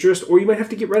your interest, or you might have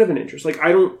to get rid of an interest. Like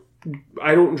I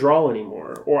don't draw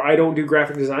anymore, or I don't do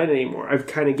graphic design anymore. I've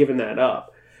kind of given that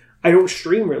up. I don't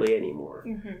stream really anymore.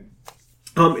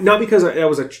 Mm-hmm. Not because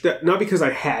I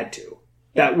had to.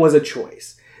 That was a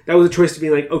choice. That was a choice to be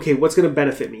like, okay, what's going to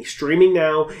benefit me? Streaming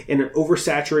now in an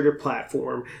oversaturated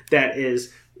platform that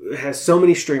has so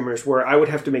many streamers where I would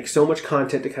have to make so much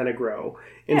content to kind of grow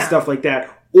and stuff like that,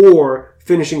 or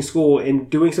finishing school and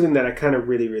doing something that I kind of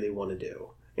really, really want to do.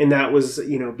 And that was,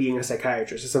 being a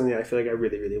psychiatrist is something that I feel like I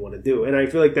really, really want to do. And I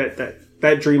feel like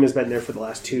that dream has been there for the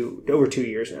last over 2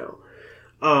 years now,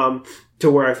 to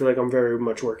where I feel like I'm very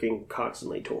much working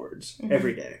constantly towards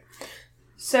every day.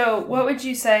 So what would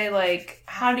you say, like,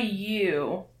 how do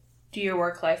you do your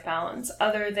work-life balance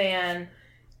other than,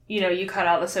 you cut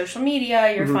out the social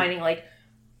media, you're finding, like,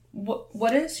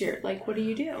 what do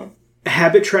you do?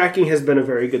 Habit tracking has been a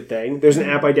very good thing. There's an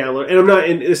app I downloaded,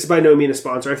 and this is by no means a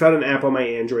sponsor. I found an app on my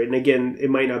Android, and again,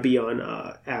 it might not be on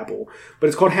Apple, but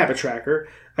it's called Habit Tracker.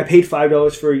 I paid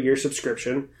 $5 for a year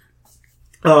subscription.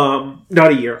 Not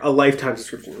a year, a lifetime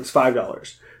subscription. It's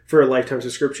 $5 for a lifetime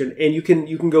subscription, and you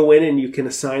can go in and you can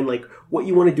assign like what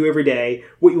you want to do every day,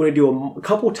 what you want to do a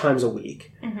couple times a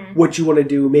week, what you want to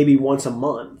do maybe once a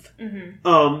month,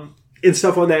 and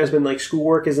stuff on that has been like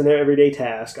schoolwork is an everyday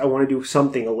task. I want to do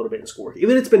something a little bit in schoolwork,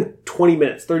 even if it's been 20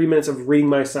 minutes, 30 minutes of reading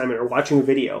my assignment or watching a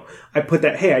video. I put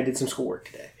that, hey, I did some schoolwork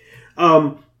today,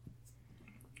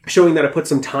 showing that I put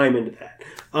some time into that.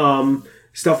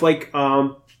 Stuff like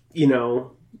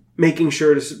making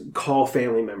sure to call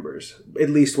family members at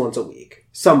least once a week.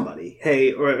 Somebody.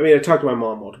 Hey, I talk to my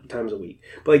mom multiple times a week.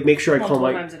 But like make sure I call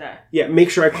times a day. Yeah, make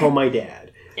sure I call my dad.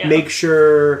 Yeah. Make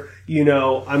sure,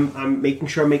 I'm making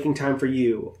sure I'm making time for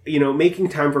you. Making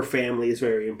time for family is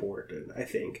very important, I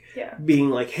think. Yeah. Being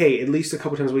like, hey, at least a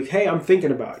couple times a week, hey, I'm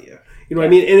thinking about you. You know what I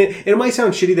mean? And it might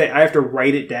sound shitty that I have to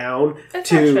write it down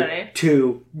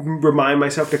to remind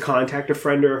myself to contact a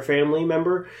friend or a family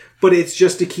member, but it's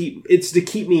just to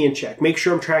keep me in check. Make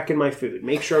sure I'm tracking my food.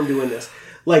 Make sure I'm doing this.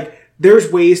 Like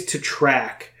there's ways to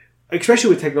track, especially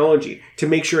with technology, to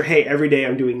make sure, hey, every day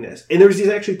I'm doing this. And there's these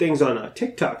actually things on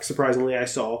TikTok, surprisingly, I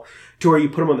saw, to where you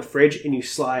put them on the fridge and you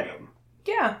slide them.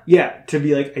 Yeah. Yeah, to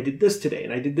be like, I did this today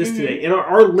and I did this today. And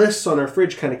our lists on our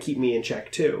fridge kind of keep me in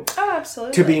check too. Oh,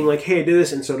 absolutely. To being like, hey, I did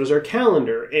this, and so does our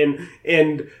calendar.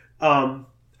 And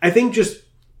I think just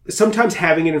sometimes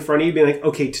having it in front of you, being like,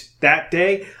 okay, that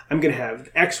day I'm going to have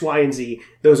X, Y, and Z.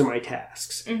 Those are my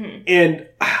tasks. And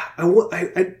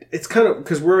it's kind of,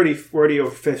 because we're already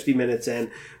over 50 minutes in,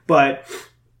 but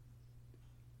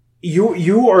you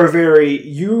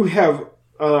have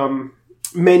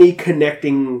many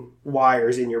connecting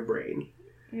wires in your brain.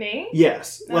 Me?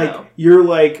 Yes. Oh. Like you're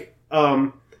like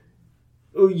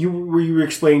you were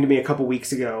explaining to me a couple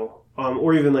weeks ago,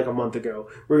 or even like a month ago,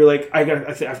 where you're like, I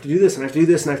have to do this, and I have to do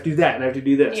this, and I have to do that, and I have to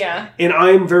do this. Yeah. And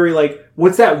I'm very like,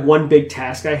 what's that one big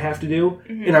task I have to do?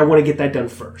 And I want to get that done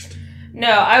first. No,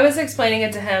 I was explaining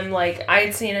it to him, like, I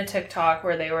had seen a TikTok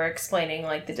where they were explaining,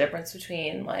 like, the difference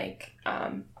between, like,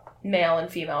 male and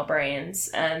female brains,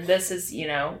 and this is,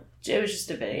 it was just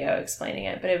a video explaining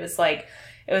it, but it was like,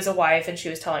 it was a wife and she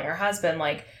was telling her husband,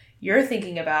 like, you're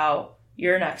thinking about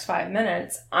your next 5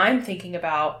 minutes. I'm thinking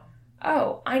about,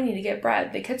 oh, I need to get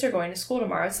bread. The kids are going to school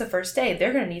tomorrow. It's the first day.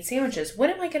 They're going to need sandwiches.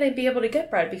 When am I going to be able to get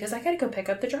bread? Because I got to go pick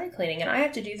up the dry cleaning and I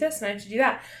have to do this and I have to do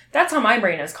that. That's how my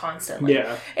brain is constantly.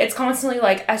 Yeah. It's constantly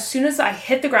like, as soon as I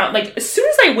hit the ground, like as soon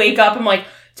as I wake up, I'm like,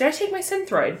 did I take my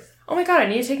Synthroid? oh my God, I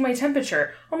need to take my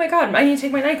temperature. Oh my God, I need to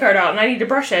take my night guard out and I need to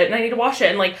brush it and I need to wash it.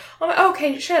 And like,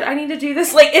 okay, shit, I need to do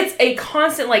this. Like, it's a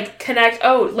constant, like, connect.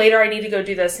 Oh, later I need to go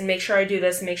do this and make sure I do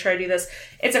this and make sure I do this.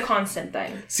 It's a constant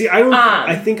thing. See,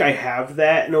 I think I have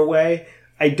that in a way.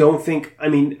 I don't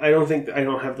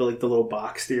have the little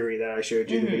box theory that I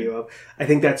showed you the video of. I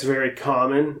think that's very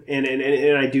common,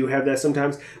 and I do have that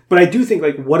sometimes. But I do think,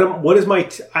 like,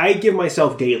 I give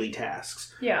myself daily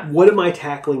tasks. Yeah. What am I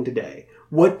tackling today?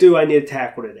 What do I need to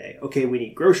tackle today? Okay, we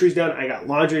need groceries done. I got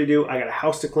laundry to do. I got a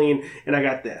house to clean, and I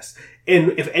got this.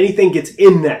 And if anything gets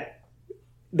in that,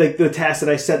 like the task that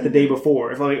I set the day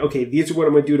before, if I'm like, okay, these are what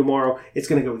I'm going to do tomorrow, it's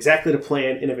going to go exactly to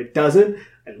plan. And if it doesn't,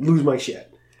 I lose my shit.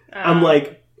 I'm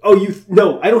like,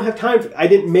 no, I don't have time for that. I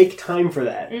didn't make time for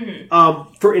that.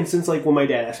 For instance, like when my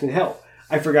dad asked me to help,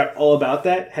 I forgot all about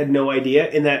that, had no idea,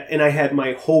 and I had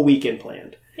my whole weekend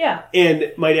planned. Yeah.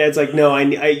 And my dad's like, no,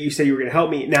 you said you were going to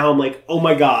help me. Now I'm like, oh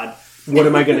my God, what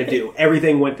am I going to do?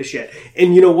 Everything went to shit.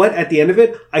 And you know what? At the end of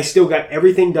it, I still got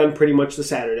everything done pretty much the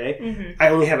Saturday. I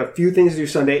only had a few things to do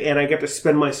Sunday, and I got to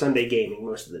spend my Sunday gaming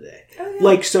most of the day. Oh, yeah.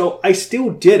 Like, so I still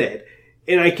did it,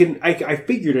 and I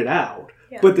figured it out.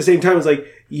 Yeah. But at the same time, it's like,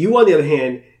 you, on the other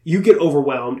hand, you get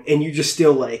overwhelmed and you just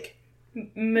still like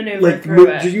maneuver through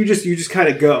it. You just kind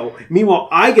of go. Meanwhile,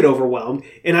 I get overwhelmed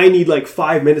and I need like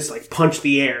 5 minutes to like punch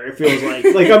the air. It feels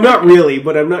like I'm not really,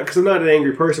 but I'm not, because I'm not an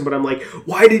angry person. But I'm like,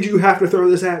 why did you have to throw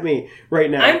this at me right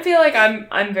now? I feel like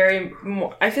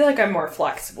I feel like I'm more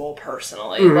flexible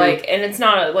personally. Like, and it's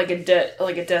not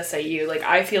a diss at you. Like,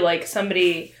 I feel like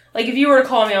somebody, like, if you were to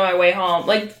call me on my way home,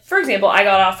 like, for example, I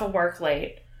got off of work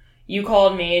late. You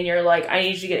called me and you're like, I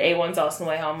need you to get A1 sauce on the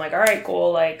way home. I'm like, all right,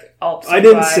 cool. Like, I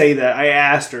didn't say that. I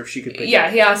asked her if she could pick it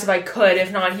up. He asked if I could.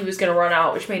 If not, he was going to run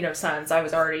out, which made no sense. I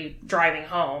was already driving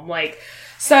home. Like,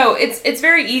 so it's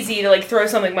very easy to like throw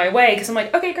something my way because I'm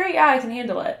like, okay, great. Yeah, I can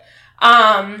handle it.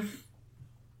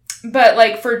 But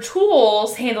like for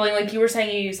tools handling, like you were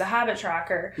saying, you use the habit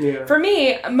tracker. Yeah. For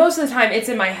me, most of the time it's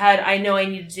in my head. I know I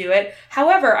need to do it.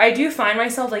 However, I do find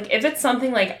myself like if it's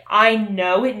something like I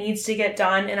know it needs to get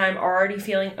done and I'm already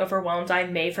feeling overwhelmed, I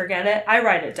may forget it. I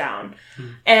write it down,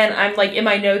 and I'm like in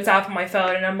my notes app on my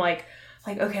phone, and I'm like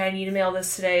okay, I need to mail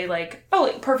this today. Like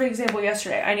perfect example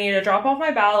yesterday. I needed to drop off my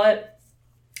ballot.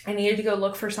 I needed to go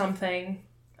look for something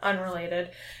unrelated,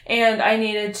 and I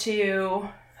needed to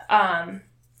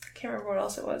can't remember what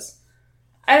else it was.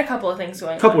 I had a couple of things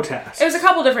going on. Couple tasks. It was a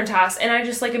couple different tasks, and I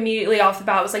just like immediately off the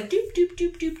bat was like doop doop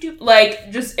doop doop doop,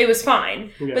 like just it was fine.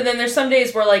 Yeah. But then there's some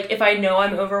days where like if I know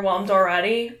I'm overwhelmed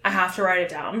already, I have to write it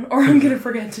down or I'm gonna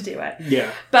forget to do it.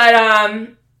 Yeah. But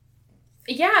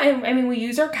yeah, I mean we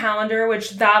use our calendar,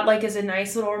 which that like is a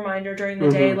nice little reminder during the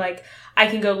day. Like I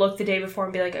can go look the day before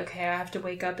and be like, okay, I have to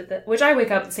wake up which I wake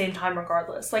up at the same time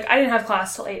regardless. Like I didn't have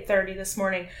class till 8:30 this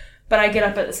morning. But I get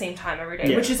up at the same time every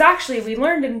day, which is actually, we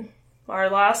learned in our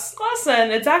last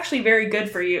lesson, it's actually very good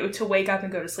for you to wake up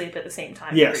and go to sleep at the same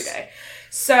time every day.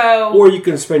 So, or you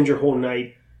can spend your whole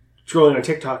night scrolling on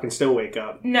TikTok and still wake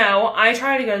up. No, I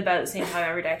try to go to bed at the same time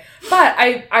every day. But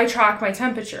I track my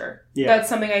temperature. Yeah. That's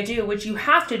something I do, which you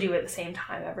have to do at the same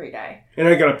time every day. And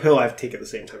I got a pill I have to take at the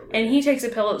same time. And he takes a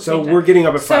pill at the same time. So we're getting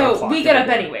up at 5 o'clock. So we get up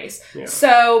anyways. Yeah.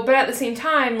 So, but at the same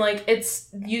time, like, it's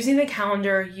using the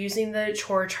calendar, using the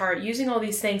chore chart, using all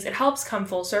these things, it helps come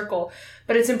full circle.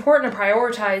 But it's important to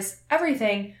prioritize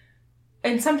everything.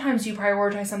 And sometimes you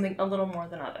prioritize something a little more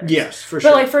than others. Yes, for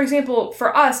sure. But like, for example,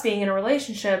 for us being in a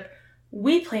relationship,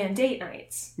 we plan date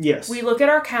nights. Yes. We look at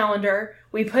our calendar.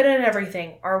 We put in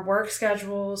everything. Our work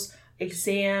schedules,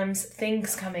 exams,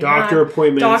 things coming up. Doctor's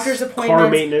appointments. Car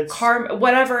maintenance.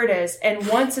 Whatever it is. And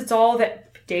once it's all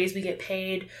that, days we get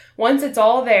paid, once it's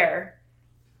all there,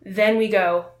 then we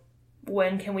go,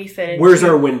 when can we fit in? Where's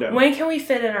our window? When can we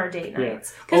fit in our date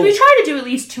nights? Because we try to do at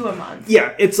least 2 a month.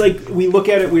 Yeah. It's like, we look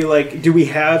at it, we're like, do we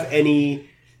have any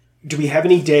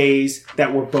days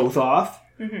that we're both off?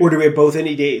 Or do we both have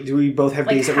like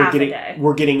days that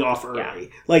we're getting off early? Yeah.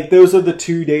 Like those are the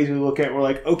 2 days we look at. And we're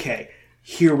like, okay,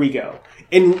 here we go.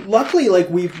 And luckily, like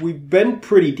we've been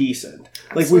pretty decent.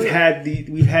 Like Absolutely.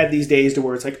 we've had these days to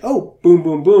where it's like, oh, boom,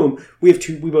 boom, boom. We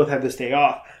both have this day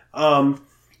off. And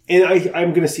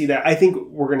I'm going to see that. I think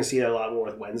we're going to see that a lot more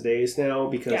with Wednesdays now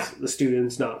because the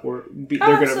students they're going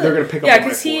to pick up. Yeah,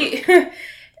 because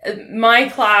my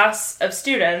class of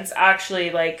students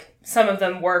actually like. Some of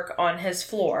them work on his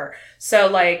floor. So,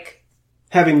 like...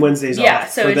 Having Wednesdays off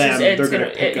so for them, they're going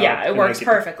to pick up. Yeah, it works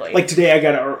perfectly. Like today I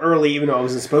got it early even though I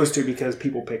wasn't supposed to because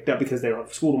people picked up because they don't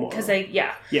have school tomorrow.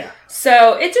 Yeah.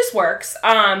 So, it just works.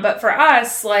 But for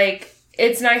us, like,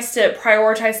 it's nice to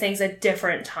prioritize things at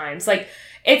different times. Like,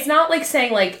 it's not like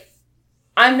saying, like,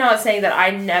 I'm not saying that I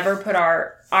ever put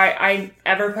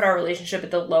our relationship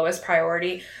at the lowest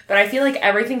priority, but I feel like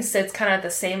everything sits kind of at the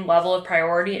same level of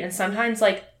priority, and sometimes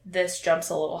like this jumps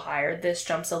a little higher, this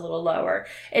jumps a little lower.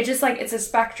 It's just like it's a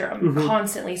spectrum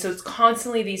constantly. So it's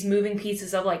constantly these moving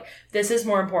pieces of like, this is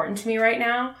more important to me right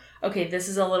now. Okay, this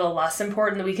is a little less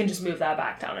important, then we can just move that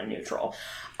back down to neutral.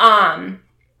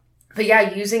 But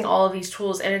yeah, using all of these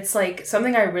tools, and it's like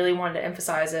something I really wanted to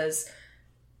emphasize is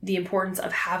the importance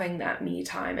of having that me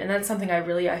time. And that's something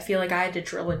I feel like I had to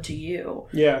drill into you.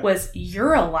 Yeah. Was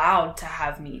you're allowed to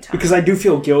have me time. Because I do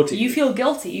feel guilty. You feel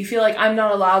guilty. You feel like I'm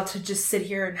not allowed to just sit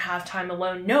here and have time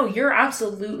alone. No, you're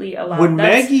absolutely allowed. When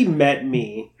Maggie met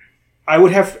me, I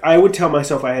would tell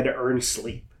myself I had to earn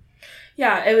sleep.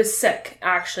 Yeah, it was sick,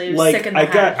 actually. It was like, sick in the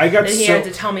head. I got and he had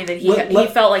to tell me that he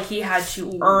felt like he had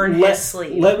to earn his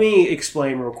sleep. Let me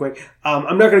explain real quick.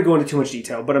 I'm not going to go into too much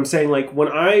detail, but I'm saying like when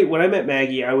I met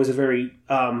Maggie, I was a very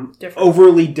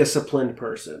overly disciplined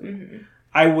person. Mm-hmm.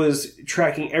 I was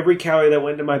tracking every calorie that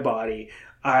went into my body.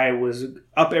 I was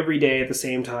up every day at the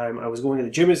same time. I was going to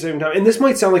the gym at the same time. And this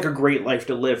might sound like a great life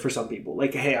to live for some people.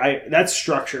 Like, hey, that's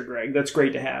structure, Greg. That's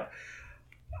great to have.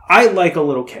 I like a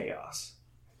little chaos.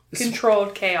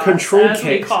 Controlled chaos.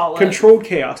 We call it. Controlled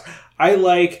chaos. I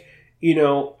like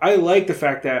the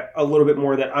fact that a little bit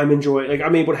more that I'm enjoying, like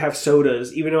I'm able to have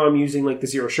sodas, even though I'm using like the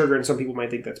zero sugar, and some people might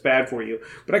think that's bad for you,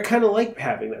 but I kind of like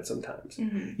having that sometimes,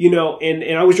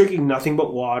 and I was drinking nothing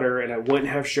but water, and I wouldn't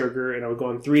have sugar, and I would go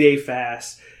on 3-day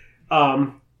fasts.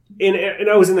 And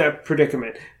I was in that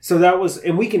predicament. So that was,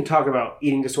 and we can talk about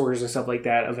eating disorders and stuff like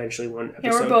that eventually one episode.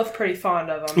 Yeah, we're both pretty fond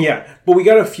of them. Yeah, but we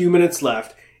got a few minutes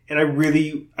left. And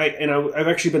I've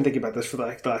actually been thinking about this for the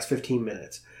last 15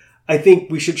 minutes. I think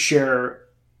we should share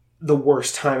the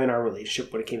worst time in our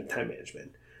relationship when it came to time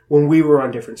management, when we were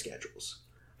on different schedules.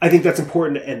 I think that's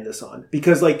important to end this on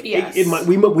because, like, yes.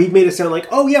 we've made it sound like,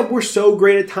 oh yeah, we're so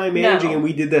great at time managing, and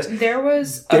we did this. There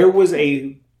was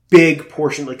a big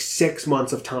portion, like 6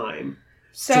 months of time,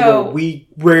 to where we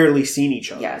rarely seen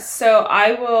each other. Yes, so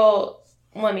I will.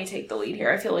 Let me take the lead here.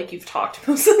 I feel like you've talked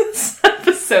most of this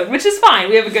episode, which is fine.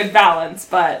 We have a good balance.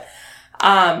 But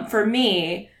for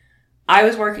me, I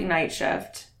was working night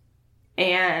shift,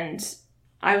 and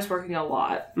I was working a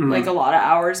lot, like a lot of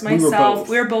hours myself.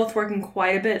 We were both working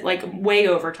quite a bit, like way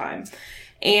overtime.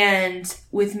 And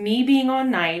with me being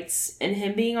on nights and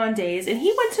him being on days, and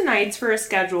he went to nights for a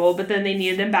schedule, but then they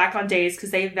needed him back on days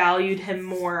because they valued him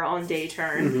more on day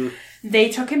turn. Mm-hmm. They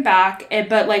took him back,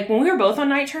 but like when we were both on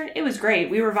night turn, it was great.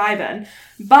 We were vibing,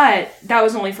 but that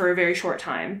was only for a very short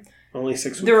time. Only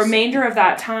 6 weeks. The remainder of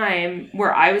that time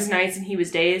where I was nights and he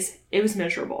was days, it was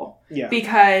miserable. Yeah.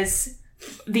 Because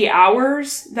the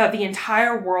hours that the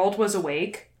entire world was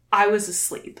awake, I was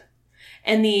asleep.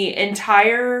 And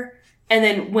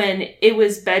then when it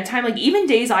was bedtime, like even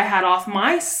days I had off,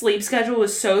 my sleep schedule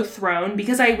was so thrown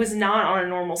because I was not on a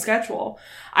normal schedule.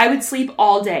 I would sleep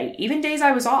all day, even days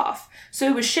I was off. So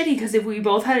it was shitty because if we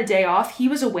both had a day off, he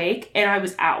was awake and I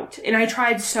was out. And I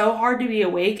tried so hard to be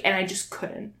awake and I just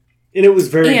couldn't. And it was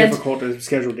very difficult to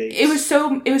schedule dates. It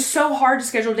was so hard to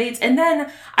schedule dates. And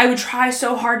then I would try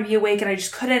so hard to be awake and I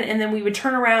just couldn't. And then we would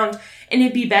turn around and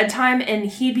it'd be bedtime and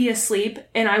he'd be asleep.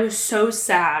 And I was so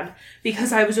sad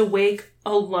because I was awake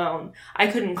alone. I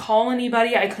couldn't call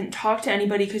anybody. I couldn't talk to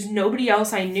anybody because nobody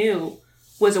else I knew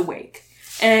was awake.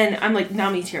 And I'm like, now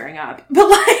me tearing up. But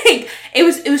like, it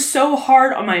was so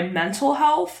hard on my mental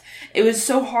health. It was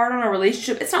so hard on our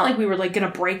relationship. It's not like we were like going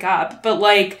to break up, but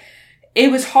like, it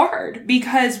was hard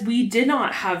because we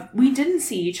didn't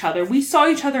see each other. We saw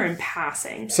each other in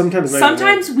passing.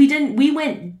 Sometimes we didn't. We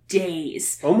went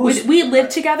days. Almost. We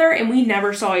lived together and we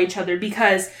never saw each other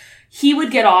because he would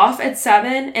get off at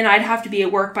 7 and I'd have to be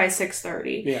at work by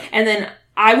 6:30. Yeah. And then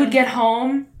I would get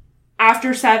home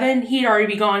after 7. He'd already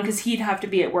be gone because he'd have to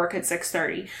be at work at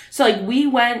 6:30. So like we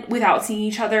went without seeing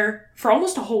each other for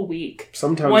almost a whole week.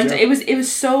 Sometimes it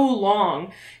was so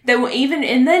long that even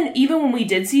when we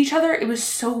did see each other, it was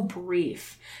so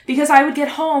brief. Because I would get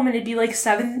home and it'd be like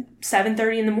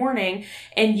 7:30 in the morning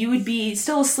and you would be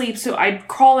still asleep. So I'd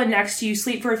crawl in next to you,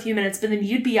 sleep for a few minutes, but then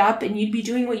you'd be up and you'd be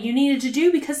doing what you needed to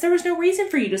do because there was no reason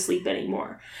for you to sleep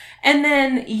anymore. And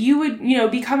then you would,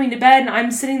 be coming to bed and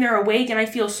I'm sitting there awake and I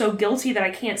feel so guilty that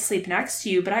I can't sleep next to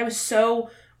you. But I was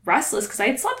so restless because I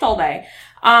had slept all day.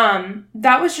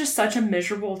 That was just such a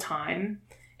miserable time.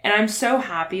 And I'm so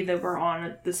happy that we're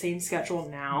on the same schedule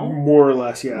now. More or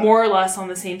less, yeah. More or less on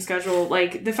the same schedule.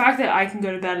 Like, the fact that I can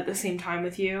go to bed at the same time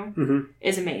with you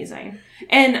is amazing.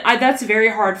 And that's very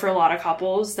hard for a lot of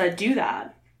couples that do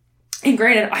that. And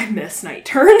granted, I miss night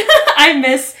turn. I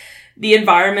miss the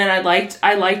environment. I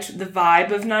liked the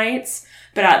vibe of nights,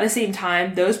 but at the same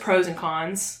time, those pros and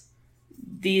cons,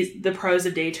 the pros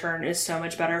of day turn is so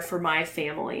much better for my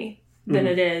family than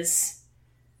it is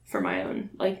for my own,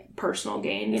 like, personal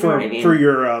gain. You know what I mean? For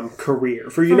your career.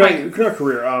 For your, not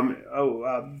career,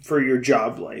 for your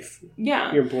job life.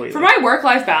 Yeah. Your employee for life. my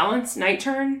work-life balance, night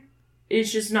turn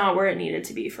is just not where it needed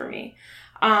to be for me.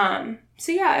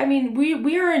 So yeah, I mean,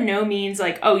 we are in no means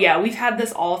like, oh yeah, we've had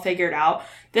this all figured out.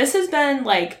 This has been,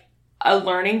 like, a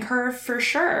learning curve for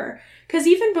sure. Because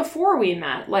even before we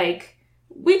met, like,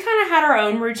 we kind of had our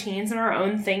own routines and our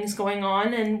own things going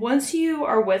on. And once you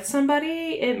are with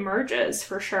somebody, it merges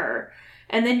for sure.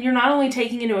 And then you're not only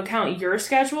taking into account your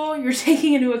schedule, you're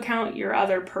taking into account your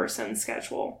other person's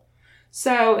schedule.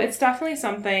 So it's definitely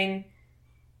something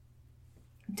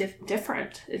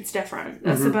different. It's different.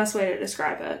 That's the best way to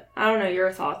describe it. I don't know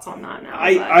your thoughts on that now.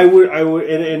 I would,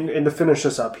 and to finish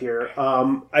this up here,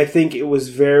 I think it was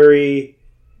very,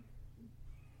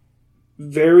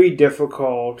 very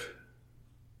difficult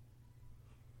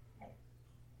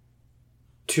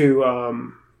to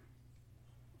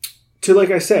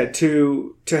like I said,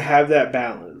 to have that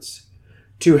balance,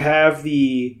 to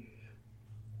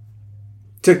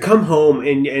come home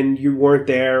and you weren't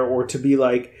there, or to be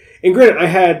like, and granted, I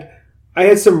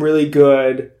had some really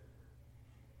good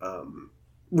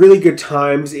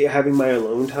times having my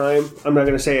alone time. I'm not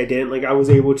going to say I didn't. Like, I was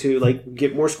able to, like,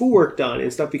 get more schoolwork done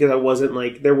and stuff because I wasn't,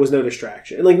 like, there was no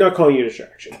distraction. And, like, not calling you a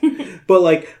distraction. But,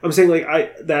 like, I'm saying, like,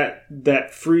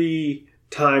 that free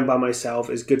time by myself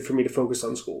is good for me to focus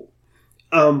on school.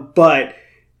 But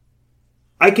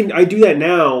I do that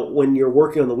now when you're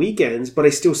working on the weekends, but I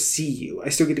still see you. I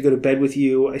still get to go to bed with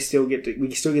you. We still get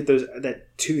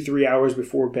that 2-3 hours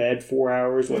before bed, 4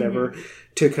 hours, whatever,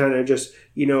 to kind of just,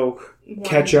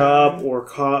 catch up or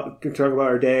talk about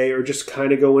our day, or just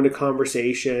kind of go into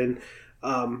conversation.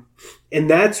 And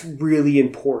that's really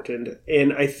important.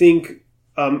 And I think,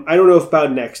 I don't know if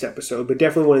about next episode, but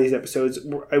definitely one of these episodes,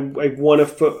 I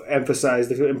want to emphasize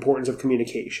the importance of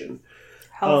communication.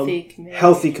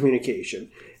 Healthy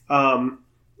communication.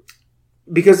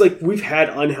 Because, like, we've had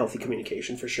unhealthy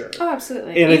communication for sure. Oh,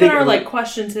 absolutely. And even our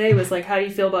question today was, like, how do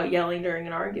you feel about yelling during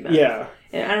an argument? Yeah.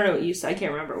 And I don't know what you said. I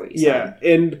can't remember what you said.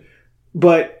 Yeah.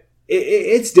 But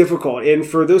it's difficult. And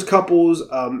for those couples,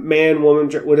 man, woman,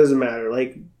 what does it matter?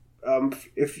 Like,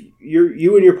 if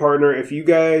you and your partner, if you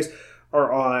guys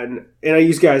are on, and I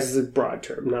use guys as a broad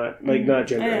term, not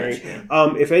gender, right?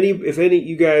 If any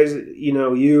you guys,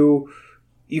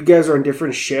 you guys are on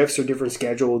different shifts or different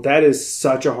schedule, that is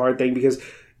such a hard thing because,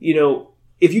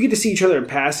 if you get to see each other in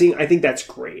passing, I think that's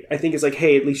great. I think it's like,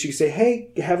 hey, at least you can say,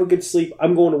 hey, have a good sleep.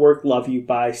 I'm going to work. Love you.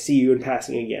 Bye. See you in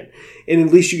passing again. And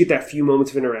at least you get that few moments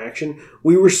of interaction.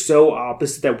 We were so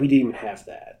opposite that we didn't even have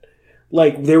that.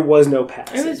 Like, there was no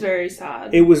passing. It was very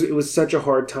sad. It was such a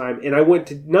hard time. And I went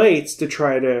to nights to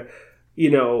try to,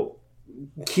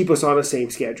 keep us on the same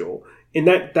schedule. And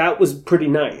that was pretty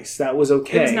nice. That was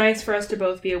okay. It was nice for us to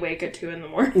both be awake at 2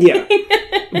 a.m. Yeah.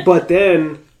 But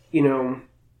then,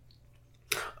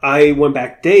 I went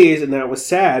back days and that was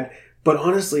sad. But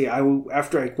honestly, I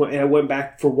went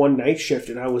back for one night shift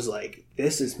and I was like,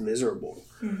 this is miserable.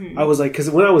 Mm-hmm. I was like,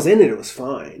 because when I was in it was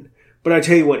fine. But I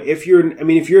tell you what, if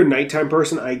you're a nighttime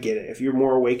person, I get it. If you're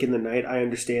more awake in the night, I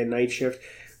understand night shift.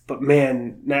 But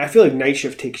man, I feel like night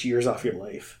shift takes years off your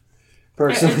life.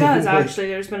 Personally. It does, actually.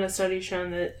 There's been a study shown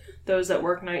that those that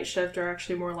work night shift are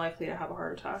actually more likely to have a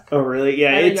heart attack. Oh, really?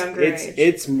 Yeah,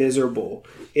 it's miserable.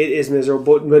 It is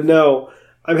miserable. But no,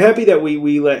 I'm happy that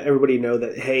we let everybody know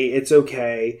that, hey, it's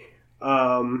okay.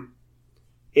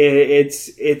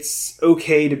 It's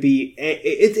okay to be.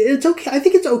 It's okay. I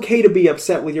think it's okay to be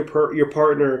upset with your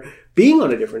partner being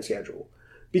on a different schedule.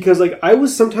 Because, like, I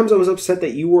was upset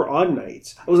that you were on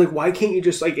nights. I was like, why can't you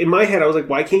just, like, in my head, I was like,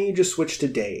 why can't you just switch to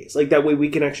days? Like, that way we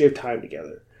can actually have time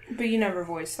together. But you never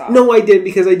voiced that. No, I did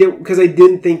because I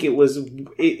didn't think it wasn't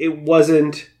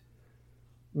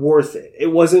worth it. It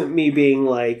wasn't me being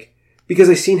like, because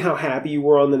I seen how happy you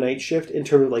were on the night shift in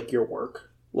terms of, like, your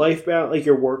work life balance, like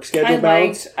your work schedule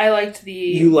balance. I liked the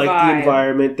You liked the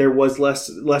environment. There was less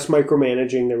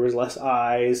micromanaging. There was less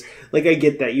eyes. Like, I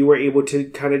get that. You were able to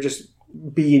kind of just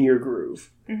be in your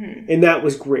groove. Mm-hmm. And that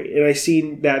was great. And I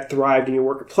seen that thrived in your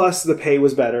work. Plus, the pay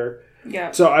was better.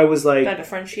 Yeah. So I was like... That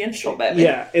differential, baby.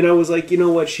 Yeah. And I was like, you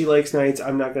know what? She likes nights.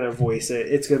 I'm not going to voice it.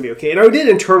 It's going to be okay. And I did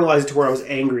internalize it to where I was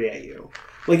angry at you.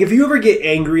 Like, if you ever get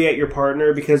angry at your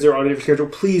partner because they're on a different schedule,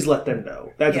 please let them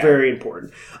know. That's very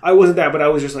important. I wasn't that, but I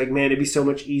was just like, man, it'd be so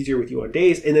much easier with you on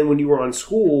days. And then when you were on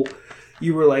school,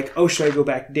 you were like, oh, should I go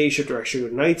back to day shift or I should go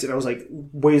to nights? And I was like,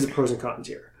 weigh the pros and cons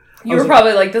here. You were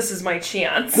probably like, this is my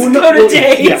chance. Well, go to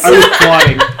dates. Yeah, I was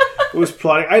plotting. I was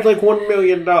plotting. I'd like $1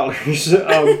 million.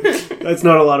 That's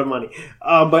not a lot of money.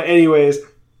 But anyways,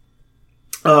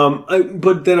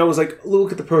 but then I was like,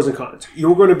 look at the pros and cons.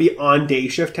 You're going to be on day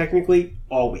shift technically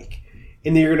all week.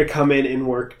 And then you're going to come in and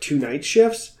work 2 night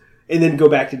shifts and then go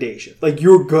back to day shift. Like,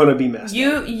 you're going to be messed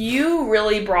up. You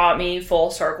really brought me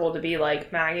full circle to be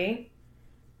like, Maggie,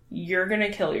 you're going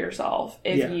to kill yourself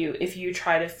if you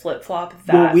try to flip-flop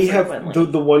that. Well, we frequently.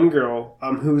 Have the one girl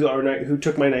who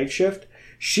took my night shift.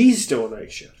 She's still on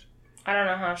night shift. I don't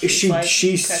know how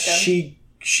she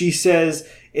says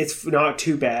it's not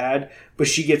too bad, but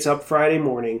she gets up Friday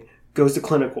morning, goes to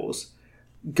clinicals,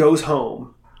 goes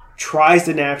home, tries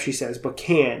to nap, she says, but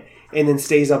can't, and then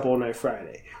stays up all night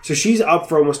Friday. So she's up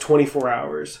for almost 24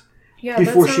 hours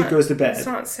before she goes to bed. It's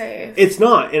not safe. It's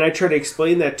not, and I try to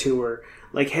explain that to her.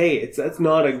 Like, hey, that's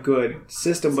not a good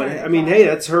system, but I mean, hey,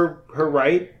 that's her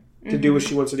right to do what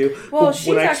she wants to do. Well, but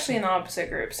she's actually in the opposite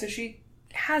group, so she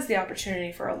has the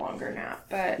opportunity for a longer nap.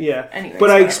 But yeah, anyways, but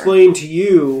I explained to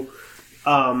you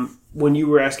when you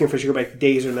were asking if I should go back to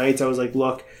days or nights. I was like,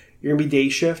 look, you're gonna be day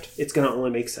shift. It's gonna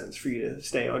only make sense for you to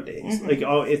stay on days, like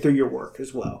through your work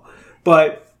as well.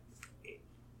 But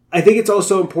I think it's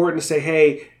also important to say,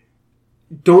 hey,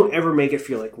 don't ever make it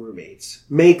feel like roommates.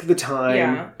 Make the time.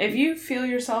 Yeah. If you feel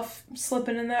yourself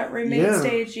slipping in that roommate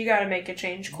stage, you got to make a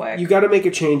change quick. You got to make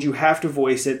a change. You have to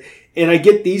voice it. And I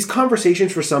get these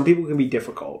conversations for some people can be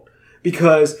difficult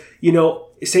because,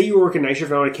 say you work a night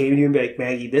shift and I came to you and be like,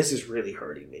 Maggie, this is really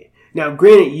hurting me. Now,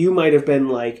 granted, you might have been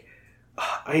like,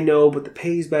 I know, but the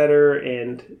pay's better,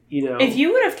 and If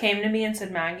you would have came to me and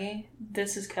said, Maggie,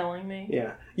 this is killing me.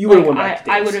 Yeah, you would have went back to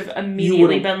days. I would have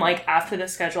immediately been like, after the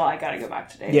schedule, I got to go back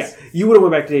to days. Yeah, you would have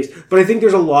went back to days. But I think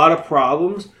there's a lot of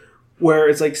problems where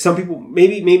it's like some people,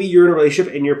 maybe you're in a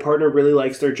relationship and your partner really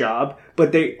likes their job,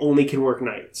 but they only can work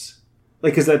nights,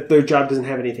 like because their job doesn't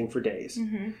have anything for days,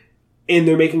 and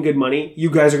they're making good money. You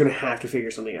guys are going to have to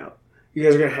figure something out. You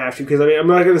guys are going to have to, because I'm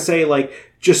not going to say, like,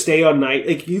 just stay on night.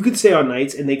 Like, you could stay on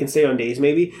nights and they can stay on days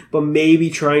maybe, but maybe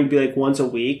trying to be, like, once a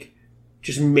week,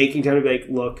 just making time to be like,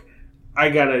 look,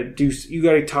 you got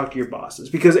to talk to your bosses.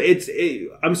 Because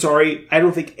I'm sorry, I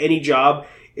don't think any job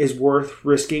is worth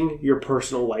risking your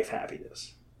personal life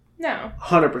happiness. No.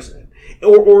 100%.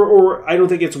 Or I don't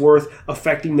think it's worth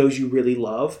affecting those you really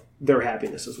love, their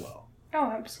happiness as well.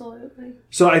 Oh, absolutely.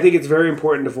 So I think it's very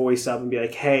important to voice up and be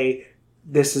like, hey,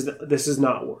 this is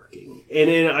not working,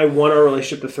 and I want our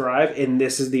relationship to thrive, and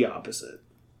this is the opposite.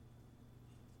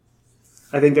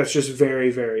 I think that's just very,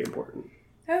 very important.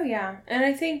 Oh yeah, and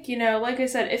I think like I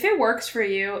said, if it works for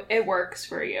you, it works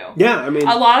for you. Yeah, I mean,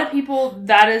 a lot of people,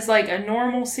 that is like a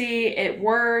normalcy. It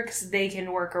works. They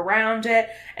can work around it,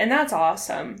 and that's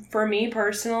awesome. For me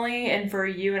personally, and for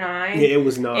you and I, it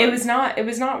was not. It was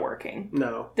not working.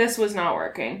 No, this was not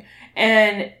working,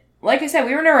 and. Like I said,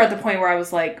 we were never at the point where I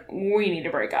was like, we need to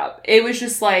break up. It was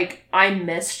just like, I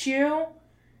missed you.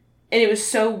 And it was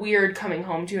so weird coming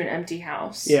home to an empty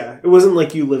house. Yeah. It wasn't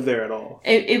like you lived there at all.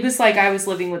 It was like I was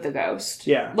living with a ghost.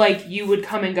 Yeah. Like, you would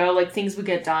come and go, like, things would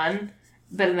get done,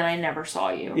 but then I never saw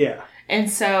you. Yeah. And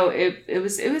so it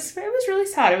was really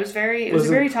sad. It was a very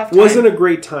tough time. Wasn't a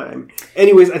great time.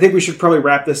 Anyways, I think we should probably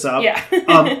wrap this up. Yeah.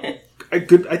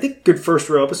 I think good first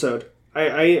real episode.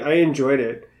 I enjoyed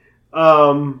it.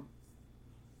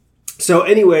 So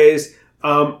anyways,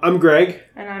 I'm Greg.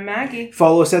 And I'm Maggie.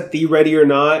 Follow us at The Ready or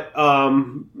Not,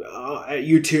 at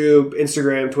YouTube,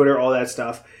 Instagram, Twitter, all that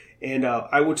stuff. And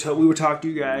we will talk to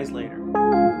you guys later.